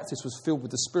John the Baptist was filled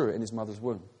with the Spirit in his mother's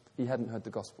womb. He hadn't heard the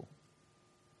gospel.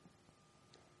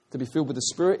 To be filled with the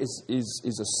Spirit is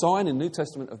a sign in the New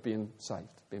Testament of being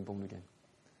saved, being born again.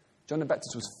 John the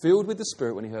Baptist was filled with the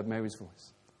Spirit when he heard Mary's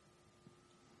voice.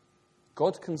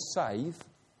 God can save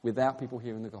without people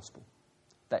hearing the gospel.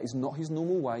 That is not his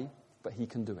normal way, but he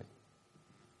can do it.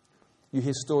 You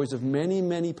hear stories of many,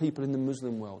 many people in the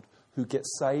Muslim world who get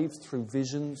saved through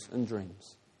visions and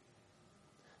dreams.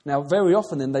 Now, very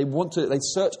often then they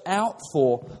search out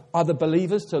for other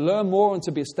believers to learn more and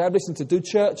to be established and to do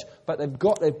church, but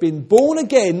they've been born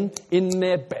again in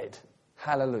their bed.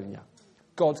 Hallelujah.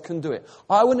 God can do it.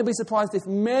 I wouldn't be surprised if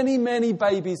many, many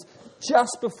babies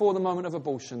just before the moment of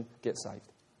abortion get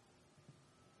saved.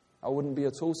 I wouldn't be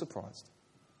at all surprised.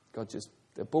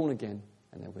 They're born again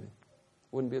and they're with him.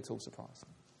 Wouldn't be at all surprised.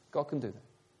 God can do that.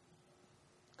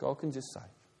 God can just save.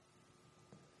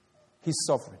 He's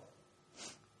sovereign.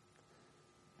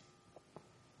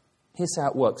 Here's how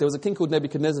it works. There was a king called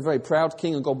Nebuchadnezzar, a very proud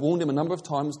king, and God warned him a number of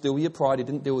times, deal with your pride. He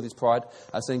didn't deal with his pride.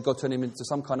 Saying God turned him into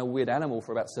some kind of weird animal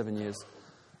for about 7 years.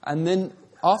 And then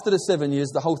after the 7 years,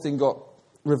 the whole thing got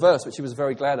reversed, which he was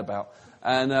very glad about.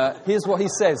 And here's what he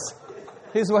says.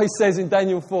 Here's what he says in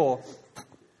Daniel 4.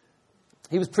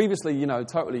 He was previously,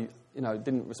 totally,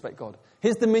 didn't respect God.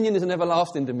 His dominion is an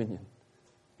everlasting dominion.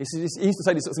 He used to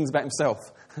say these sort of things about himself.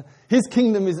 His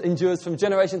kingdom endures from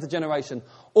generation to generation.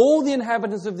 All the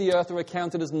inhabitants of the earth are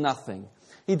accounted as nothing.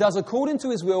 He does according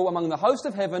to his will among the host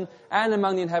of heaven and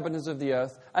among the inhabitants of the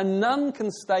earth, and none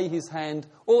can stay his hand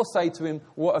or say to him,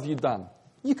 what have you done?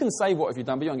 You can say, what have you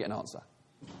done, but you won't get an answer.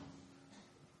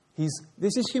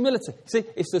 This is humility. See,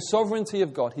 it's the sovereignty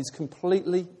of God. He's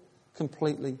completely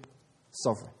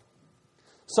sovereign.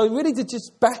 So really, to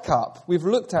just back up, we've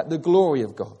looked at the glory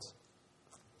of God.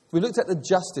 We've looked at the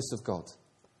justice of God.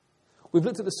 We've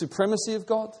looked at the supremacy of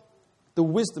God, the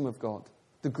wisdom of God,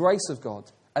 the grace of God,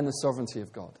 and the sovereignty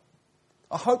of God.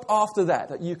 I hope after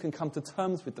that you can come to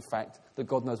terms with the fact that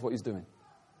God knows what he's doing.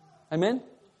 Amen?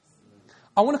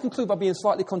 I want to conclude by being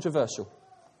slightly controversial.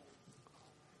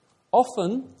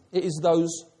 Often it is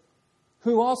those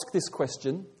who ask this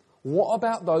question, what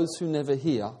about those who never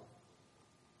hear,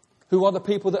 who are the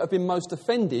people that have been most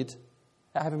offended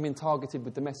at having been targeted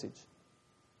with the message.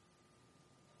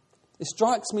 It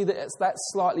strikes me that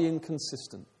that's slightly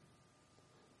inconsistent.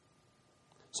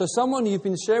 So someone, you've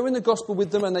been sharing the gospel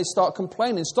with them and they start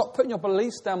complaining, stop putting your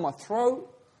beliefs down my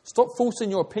throat, stop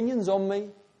forcing your opinions on me.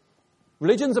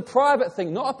 Religion's a private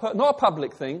thing, not a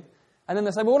public thing. And then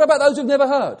they say, well, what about those who've never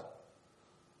heard?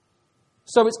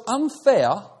 So it's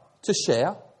unfair to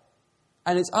share,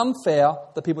 and it's unfair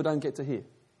that people don't get to hear.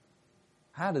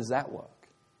 How does that work?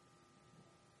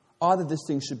 Either this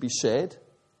thing should be shared,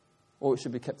 or it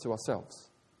should be kept to ourselves.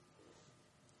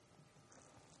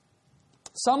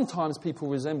 Sometimes people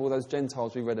resemble those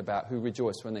Gentiles we read about who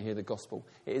rejoice when they hear the gospel.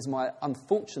 It is my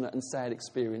unfortunate and sad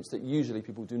experience that usually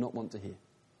people do not want to hear.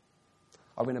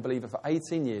 I've been a believer for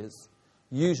 18 years.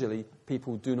 Usually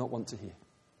people do not want to hear.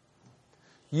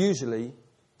 Usually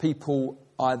people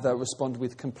either respond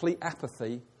with complete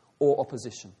apathy or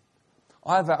opposition.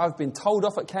 I've been told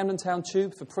off at Camden Town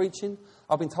Tube for preaching.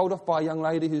 I've been told off by a young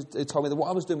lady who told me that what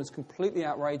I was doing was completely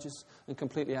outrageous and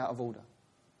completely out of order.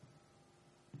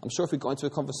 I'm sure if we got into a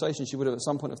conversation, she would have at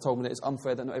some point have told me that it's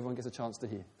unfair that not everyone gets a chance to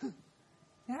hear.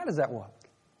 How does that work?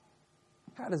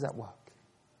 How does that work?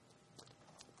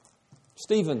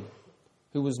 Stephen,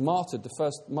 who was martyred, the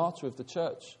first martyr of the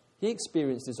church, he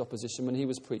experienced this opposition when he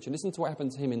was preaching. Listen to what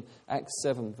happened to him in Acts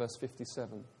 7, verse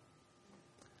 57.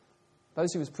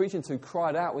 Those he was preaching to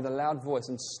cried out with a loud voice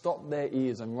and stopped their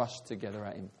ears and rushed together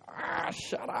at him.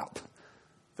 Shut up!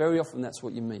 Very often that's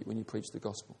what you meet when you preach the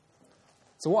gospel.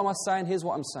 So what am I saying? Here's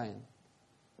what I'm saying.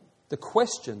 The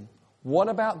question, what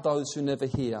about those who never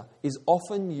hear, is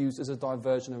often used as a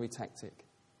diversionary tactic.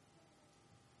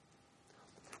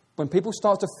 When people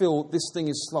start to feel this thing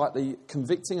is slightly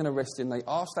convicting and arresting, they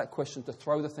ask that question to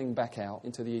throw the thing back out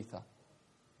into the ether.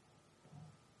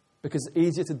 Because it's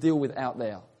easier to deal with out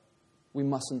there. We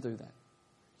mustn't do that.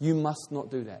 You must not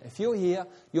do that. If you're here,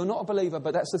 you're not a believer,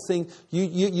 but that's the thing.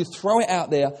 You throw it out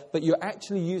there, but you're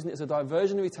actually using it as a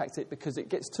diversionary tactic because it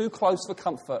gets too close for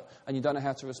comfort and you don't know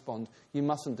how to respond. You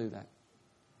mustn't do that.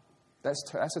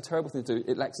 That's a terrible thing to do.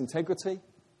 It lacks integrity.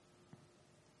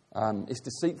 It's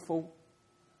deceitful.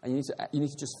 And you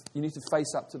need to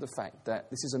face up to the fact that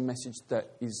this is a message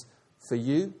that is for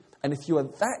you. And if you are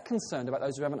that concerned about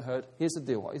those who haven't heard, here's the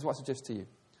deal. Here's what I suggest to you.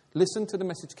 Listen to the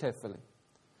message carefully.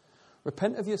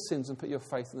 Repent of your sins and put your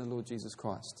faith in the Lord Jesus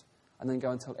Christ. And then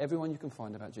go and tell everyone you can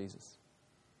find about Jesus.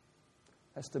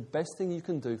 That's the best thing you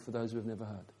can do for those who have never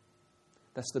heard.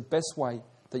 That's the best way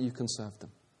that you can serve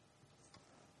them.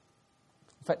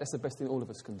 In fact, that's the best thing all of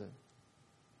us can do.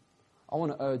 I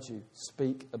want to urge you,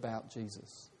 speak about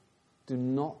Jesus. Do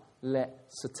not let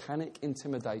satanic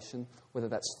intimidation, whether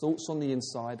that's thoughts on the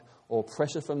inside or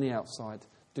pressure from the outside,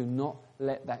 do not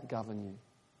let that govern you.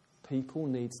 People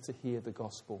need to hear the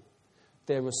gospel.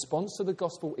 Their response to the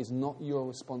gospel is not your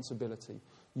responsibility.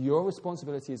 Your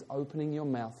responsibility is opening your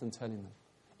mouth and telling them.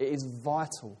 It is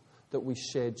vital that we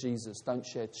share Jesus. Don't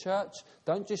share church.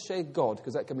 Don't just share God,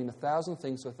 because that can mean 1,000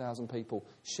 things to 1,000 people.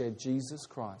 Share Jesus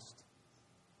Christ.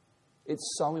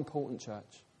 It's so important,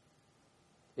 church.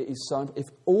 It is so. If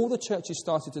all the churches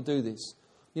started to do this,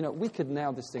 we could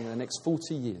nail this thing in the next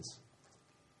 40 years.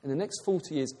 In the next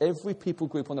 40 years, every people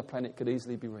group on the planet could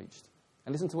easily be reached.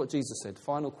 And listen to what Jesus said.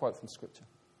 Final quote from Scripture.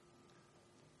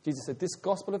 Jesus said, this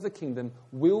gospel of the kingdom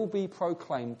will be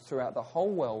proclaimed throughout the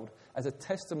whole world as a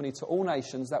testimony to all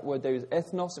nations. That word there is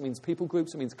ethnos. It means people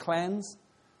groups. It means clans.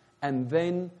 And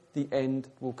then the end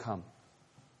will come.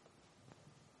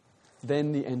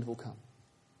 Then the end will come.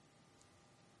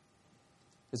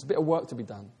 There's a bit of work to be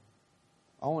done.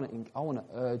 I want to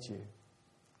urge you,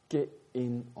 get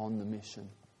in on the mission.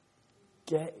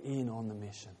 Get in on the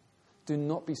mission. Do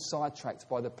not be sidetracked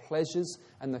by the pleasures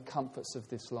and the comforts of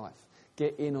this life.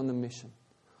 Get in on the mission.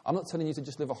 I'm not telling you to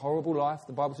just live a horrible life.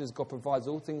 The Bible says God provides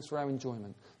all things for our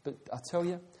enjoyment. But I tell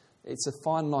you, it's a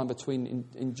fine line between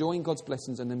enjoying God's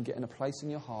blessings and them getting a place in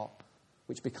your heart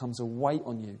which becomes a weight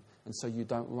on you, and so you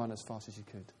don't run as fast as you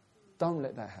could. Don't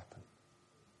let that happen.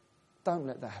 Don't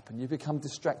let that happen. You become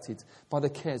distracted by the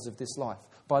cares of this life,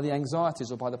 by the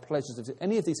anxieties or by the pleasures of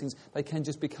any of these things. They can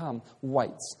just become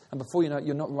weights. And before you know it,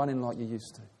 you're not running like you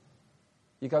used to.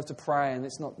 You go to pray and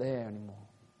it's not there anymore.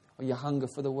 Or your hunger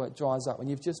for the word dries up and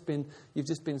you've just been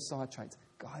sidetracked.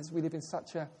 Guys, we live in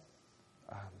such a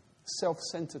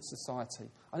self-centered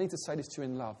society. I need to say this to you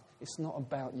in love. It's not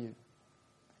about you.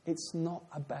 It's not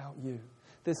about you.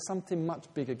 There's something much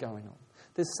bigger going on.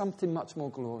 There's something much more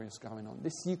glorious going on.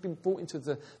 You've been brought into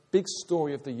the big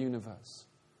story of the universe.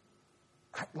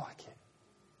 Act like it.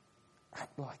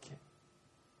 Act like it.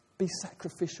 Be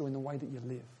sacrificial in the way that you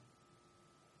live.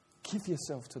 Give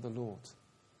yourself to the Lord.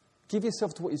 Give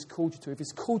yourself to what He's called you to. If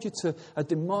He's called you to a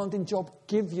demanding job,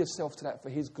 give yourself to that for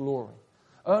His glory.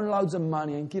 Earn loads of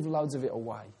money and give loads of it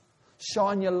away.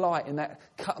 Shine your light in that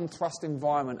cut and thrust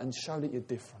environment and show that you're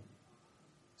different.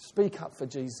 Speak up for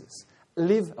Jesus.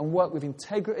 Live and work with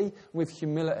integrity, with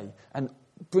humility, and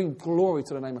bring glory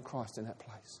to the name of Christ in that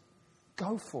place.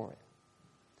 Go for it.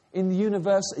 In the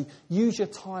university, use your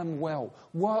time well.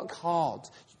 Work hard.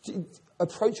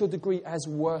 Approach your degree as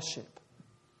worship.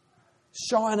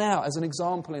 Shine out as an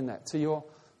example in that to your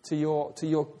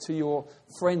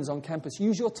friends on campus.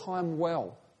 Use your time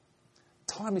well.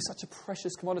 Time is such a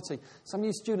precious commodity. Some of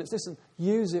you students, listen,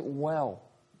 use it well.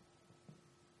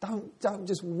 Don't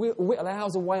just whittle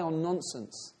hours away on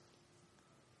nonsense.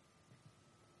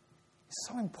 It's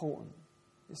so important.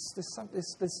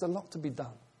 There's a lot to be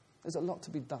done. There's a lot to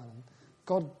be done.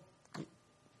 God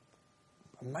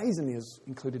amazingly has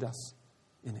included us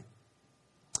in it.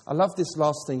 I love this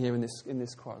last thing here in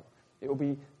this quote. It will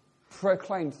be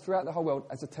proclaimed throughout the whole world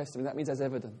as a testimony. That means as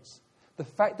evidence. The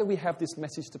fact that we have this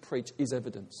message to preach is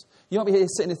evidence. You might be here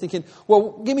sitting there thinking,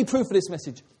 well, give me proof of this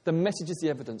message. The message is the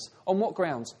evidence. On what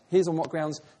grounds? Here's on what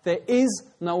grounds. There is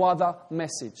no other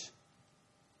message.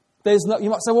 You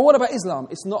might say, well, what about Islam?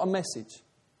 It's not a message.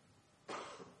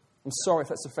 I'm sorry if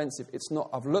that's offensive. It's not.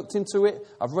 I've looked into it.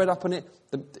 I've read up on it.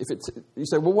 You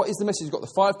say, well, what is the message? You've got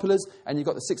the 5 pillars and you've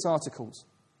got the 6 articles.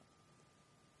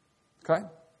 Okay?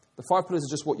 The 5 pillars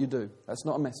are just what you do. That's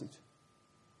not a message.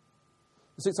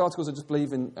 The 6 articles are just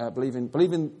believe in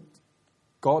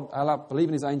God, Allah, believe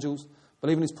in His angels,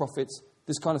 believe in His prophets,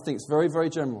 this kind of thing. It's very, very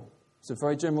general. It's a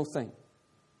very general thing.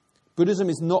 Buddhism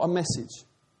is not a message.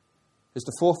 It's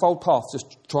the 4-fold path.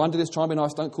 Just try and do this, try and be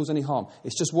nice, don't cause any harm.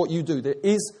 It's just what you do. There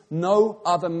is no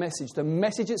other message. The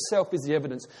message itself is the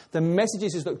evidence. The message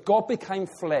is that God became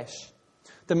flesh.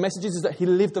 The message is that He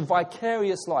lived a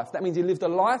vicarious life. That means He lived a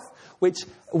life which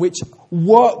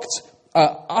worked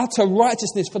utter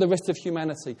righteousness for the rest of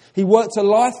humanity. He lived a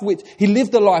life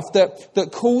that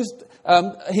caused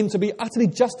Him to be utterly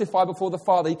justified before the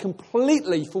Father. He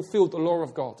completely fulfilled the law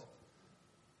of God,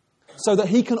 so that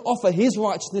He can offer His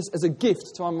righteousness as a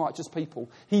gift to unrighteous people.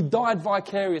 He died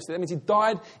vicariously. That means He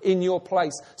died in your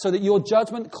place, so that your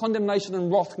judgment, condemnation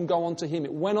and wrath can go on to Him.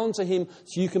 It went on to Him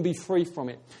so you can be free from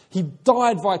it. He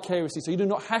died vicariously, so you do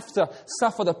not have to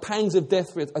suffer the pangs of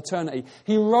death for eternity.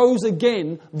 He rose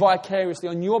again vicariously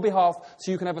on your behalf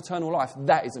so you can have eternal life.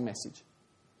 That is a message.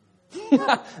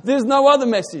 There's no other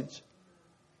message.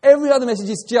 Every other message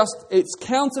is it's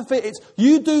counterfeit. It's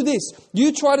you do this,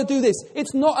 you try to do this.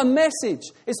 It's not a message.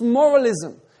 It's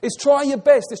moralism. It's try your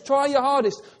best. It's try your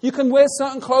hardest. You can wear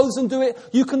certain clothes and do it.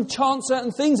 You can chant certain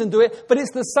things and do it. But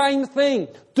it's the same thing.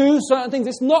 Do certain things.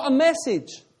 It's not a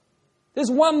message.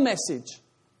 There's one message.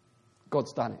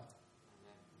 God's done it.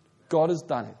 God has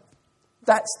done it.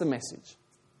 That's the message.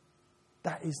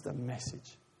 That is the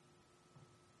message.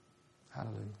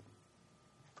 Hallelujah.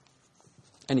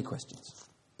 Any questions?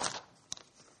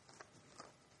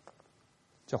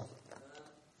 John.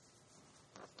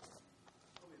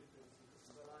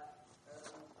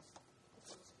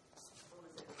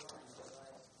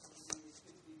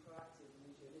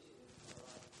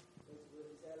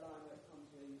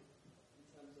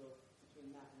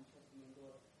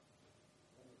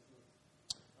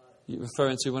 You're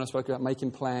referring to when I spoke about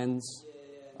making plans?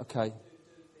 Okay.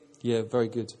 Yeah, very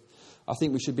good. I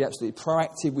think we should be absolutely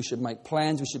proactive. We should make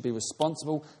plans. We should be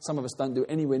responsible. Some of us don't do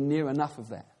anywhere near enough of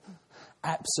that.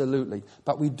 Absolutely.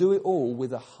 But we do it all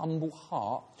with a humble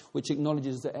heart, which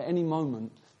acknowledges that at any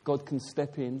moment, God can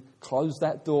step in, close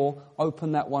that door,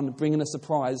 open that one, bring in a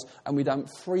surprise, and we don't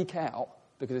freak out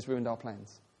because it's ruined our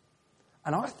plans.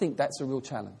 And I think that's a real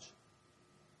challenge.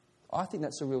 I think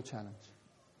that's a real challenge.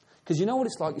 Because you know what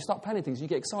it's like? You start planning things, you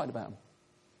get excited about them.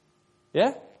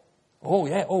 Yeah? Oh,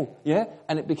 yeah, oh, yeah.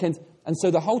 And it becomes... And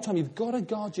so the whole time you've got to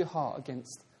guard your heart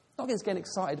against... Not against getting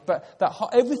excited, but that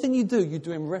everything you do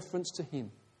in reference to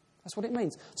Him. That's what it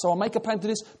means. So I'll make a plan to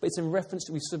this, but it's in reference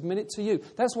to, we submit it to you.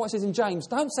 That's what it says in James.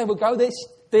 Don't say we'll go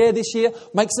there this year,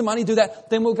 make some money, do that,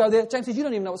 then we'll go there. James says you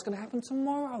don't even know what's going to happen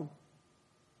tomorrow.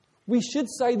 We should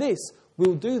say this,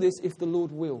 we'll do this if the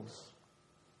Lord wills.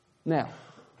 Now,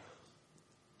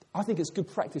 I think it's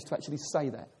good practice to actually say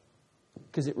that,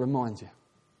 because it reminds you,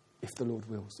 if the Lord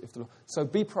wills. So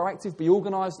be proactive, be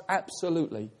organised,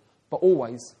 absolutely, but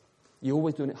always, you're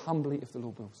always doing it humbly if the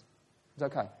Lord wills. Is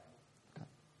that okay? Okay.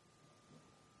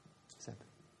 Seb.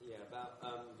 Yeah, about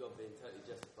God being totally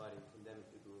justified in condemning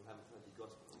people who haven't heard the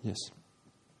gospel. Yes.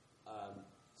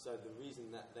 So the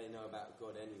reason that they know about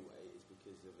God anyway is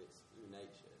because of its true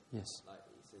nature. Yes. Like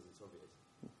it says, it's obvious.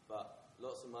 But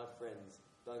lots of my friends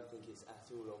don't think it's at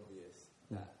all obvious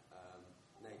that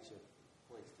nature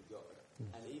points to God.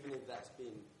 And even if that's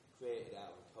been created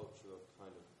out of a culture of kind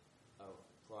of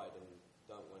pride and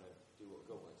don't want to do what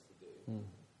God wants to do,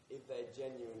 if they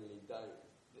genuinely don't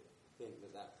think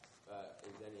that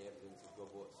is any evidence of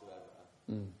God whatsoever,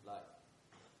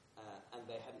 and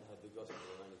they hadn't heard the gospel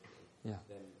or anything,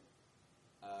 then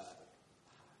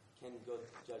can God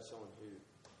judge someone who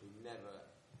never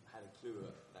had a clue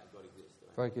that God exists?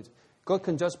 Very good. God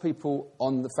can judge people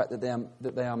on the fact that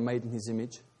they are made in His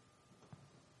image,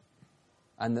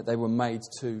 and that they were made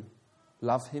to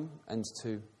love Him and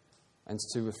to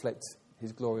reflect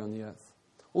His glory on the earth.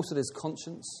 Also, there's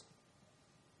conscience.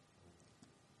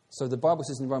 So the Bible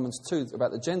says in Romans 2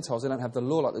 about the Gentiles, they don't have the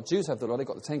law like the Jews have the law. They've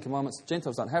got the Ten Commandments.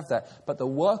 Gentiles don't have that. But the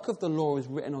work of the law is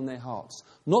written on their hearts.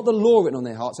 Not the law written on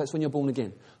their hearts. That's when you're born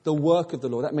again. The work of the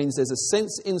law. That means there's a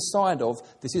sense inside of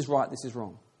this is right, this is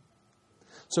wrong.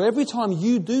 So every time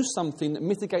you do something that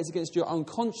mitigates against your own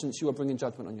conscience, you are bringing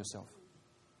judgment on yourself.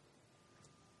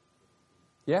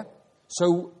 Yeah?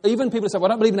 So even people who say, well, I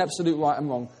don't believe in absolute right and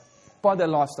wrong, by their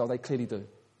lifestyle, they clearly do.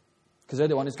 Because they're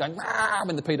the one who's going,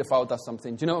 when the paedophile does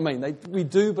something. Do you know what I mean? We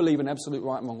do believe in absolute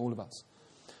right and wrong, all of us.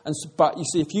 But you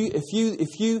see, if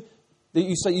you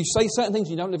say certain things,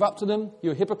 you don't live up to them,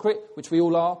 you're a hypocrite, which we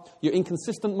all are, you're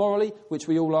inconsistent morally, which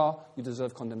we all are, you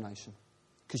deserve condemnation.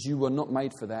 Because you were not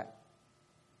made for that.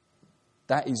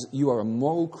 You are a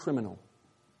moral criminal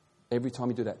every time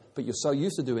you do that. But you're so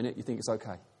used to doing it, you think it's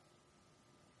okay.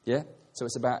 Yeah?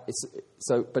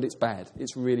 But it's bad.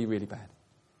 It's really, really bad.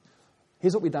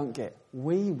 Here's what we don't get.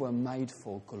 We were made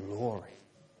for glory.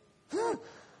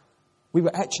 We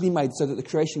were actually made so that the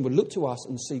creation would look to us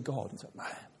and see God and say, man,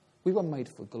 we were made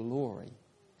for glory.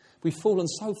 We've fallen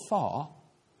so far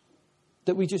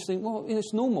that we just think, well,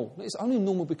 it's normal. It's only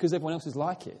normal because everyone else is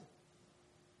like it.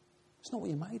 It's not what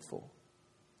you're made for.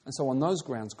 And so on those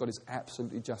grounds, God is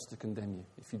absolutely just to condemn you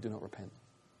if you do not repent.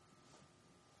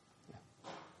 Yeah.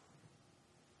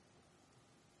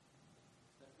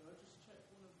 So can I just check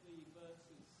one of the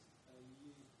verses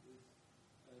used with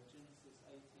Genesis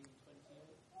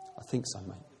 18:28? I think so,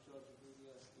 mate. The judge of all the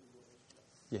earth do what is just.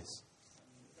 Yes.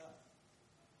 Is that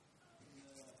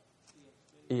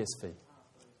in the ESV? ESV.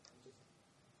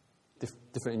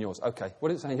 Different in yours. Okay. What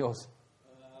did it say in yours?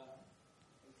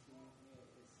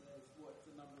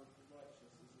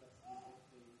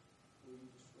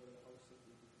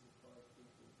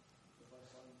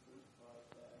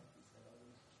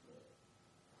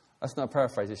 That's not a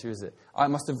paraphrase issue, is it? I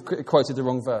must have quoted the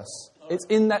wrong verse. It's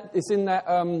in that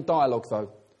dialogue,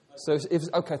 though. So,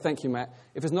 okay, thank you, Matt.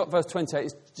 If it's not verse 28,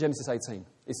 it's Genesis 18.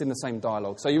 It's in the same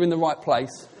dialogue. So you're in the right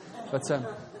place. But, yeah.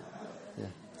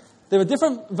 There are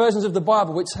different versions of the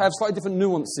Bible which have slightly different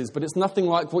nuances, but it's nothing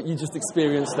like what you just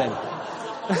experienced then.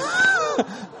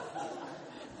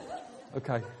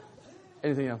 Okay.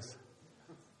 Anything else?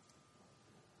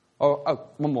 Oh,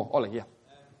 one more. Ollie, yeah.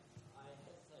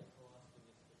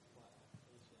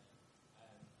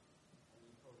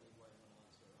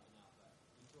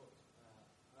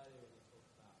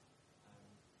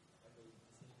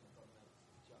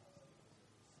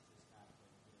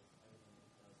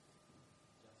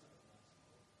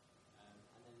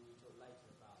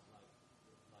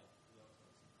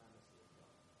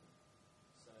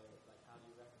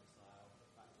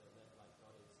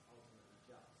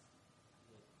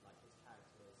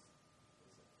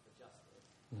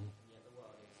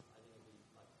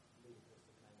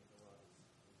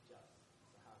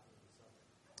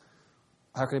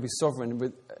 How can he be sovereign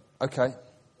with... Okay.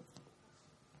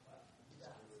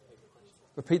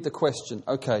 Repeat the question.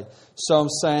 Okay. So I'm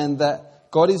saying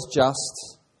that God is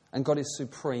just and God is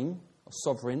supreme, or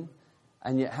sovereign,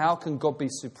 and yet how can God be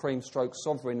supreme stroke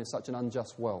sovereign in such an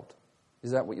unjust world?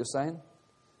 Is that what you're saying?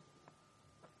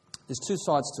 There's two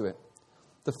sides to it.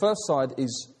 The first side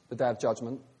is the day of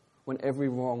judgment, when every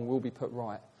wrong will be put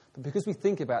right. But because we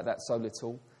think about that so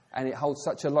little, and it holds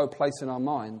such a low place in our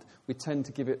mind, we tend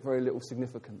to give it very little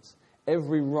significance.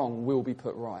 Every wrong will be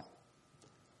put right.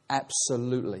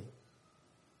 Absolutely.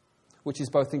 Which is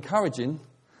both encouraging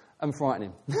and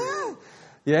frightening.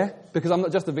 Yeah? Because I'm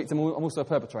not just a victim, I'm also a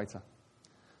perpetrator.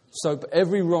 So but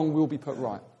every wrong will be put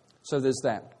right. So there's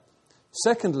that.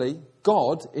 Secondly,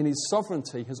 God, in his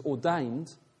sovereignty, has ordained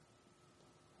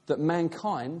that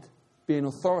mankind be an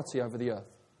authority over the earth.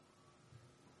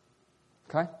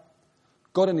 Okay?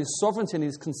 God, in his sovereignty and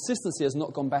his consistency, has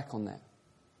not gone back on that.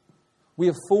 We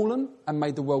have fallen and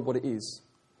made the world what it is.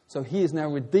 So he is now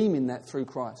redeeming that through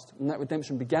Christ. And that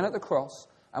redemption began at the cross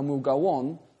and will go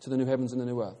on to the new heavens and the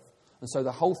new earth. And so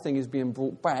the whole thing is being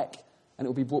brought back, and it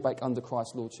will be brought back under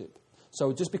Christ's lordship.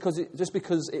 So just because it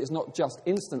is not just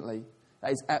instantly,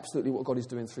 that is absolutely what God is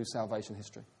doing through salvation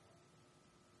history.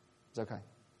 It's okay?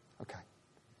 Okay.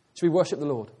 Should we worship the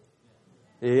Lord?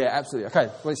 Yeah, absolutely.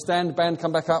 Okay, well, stand, band,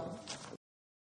 come back up.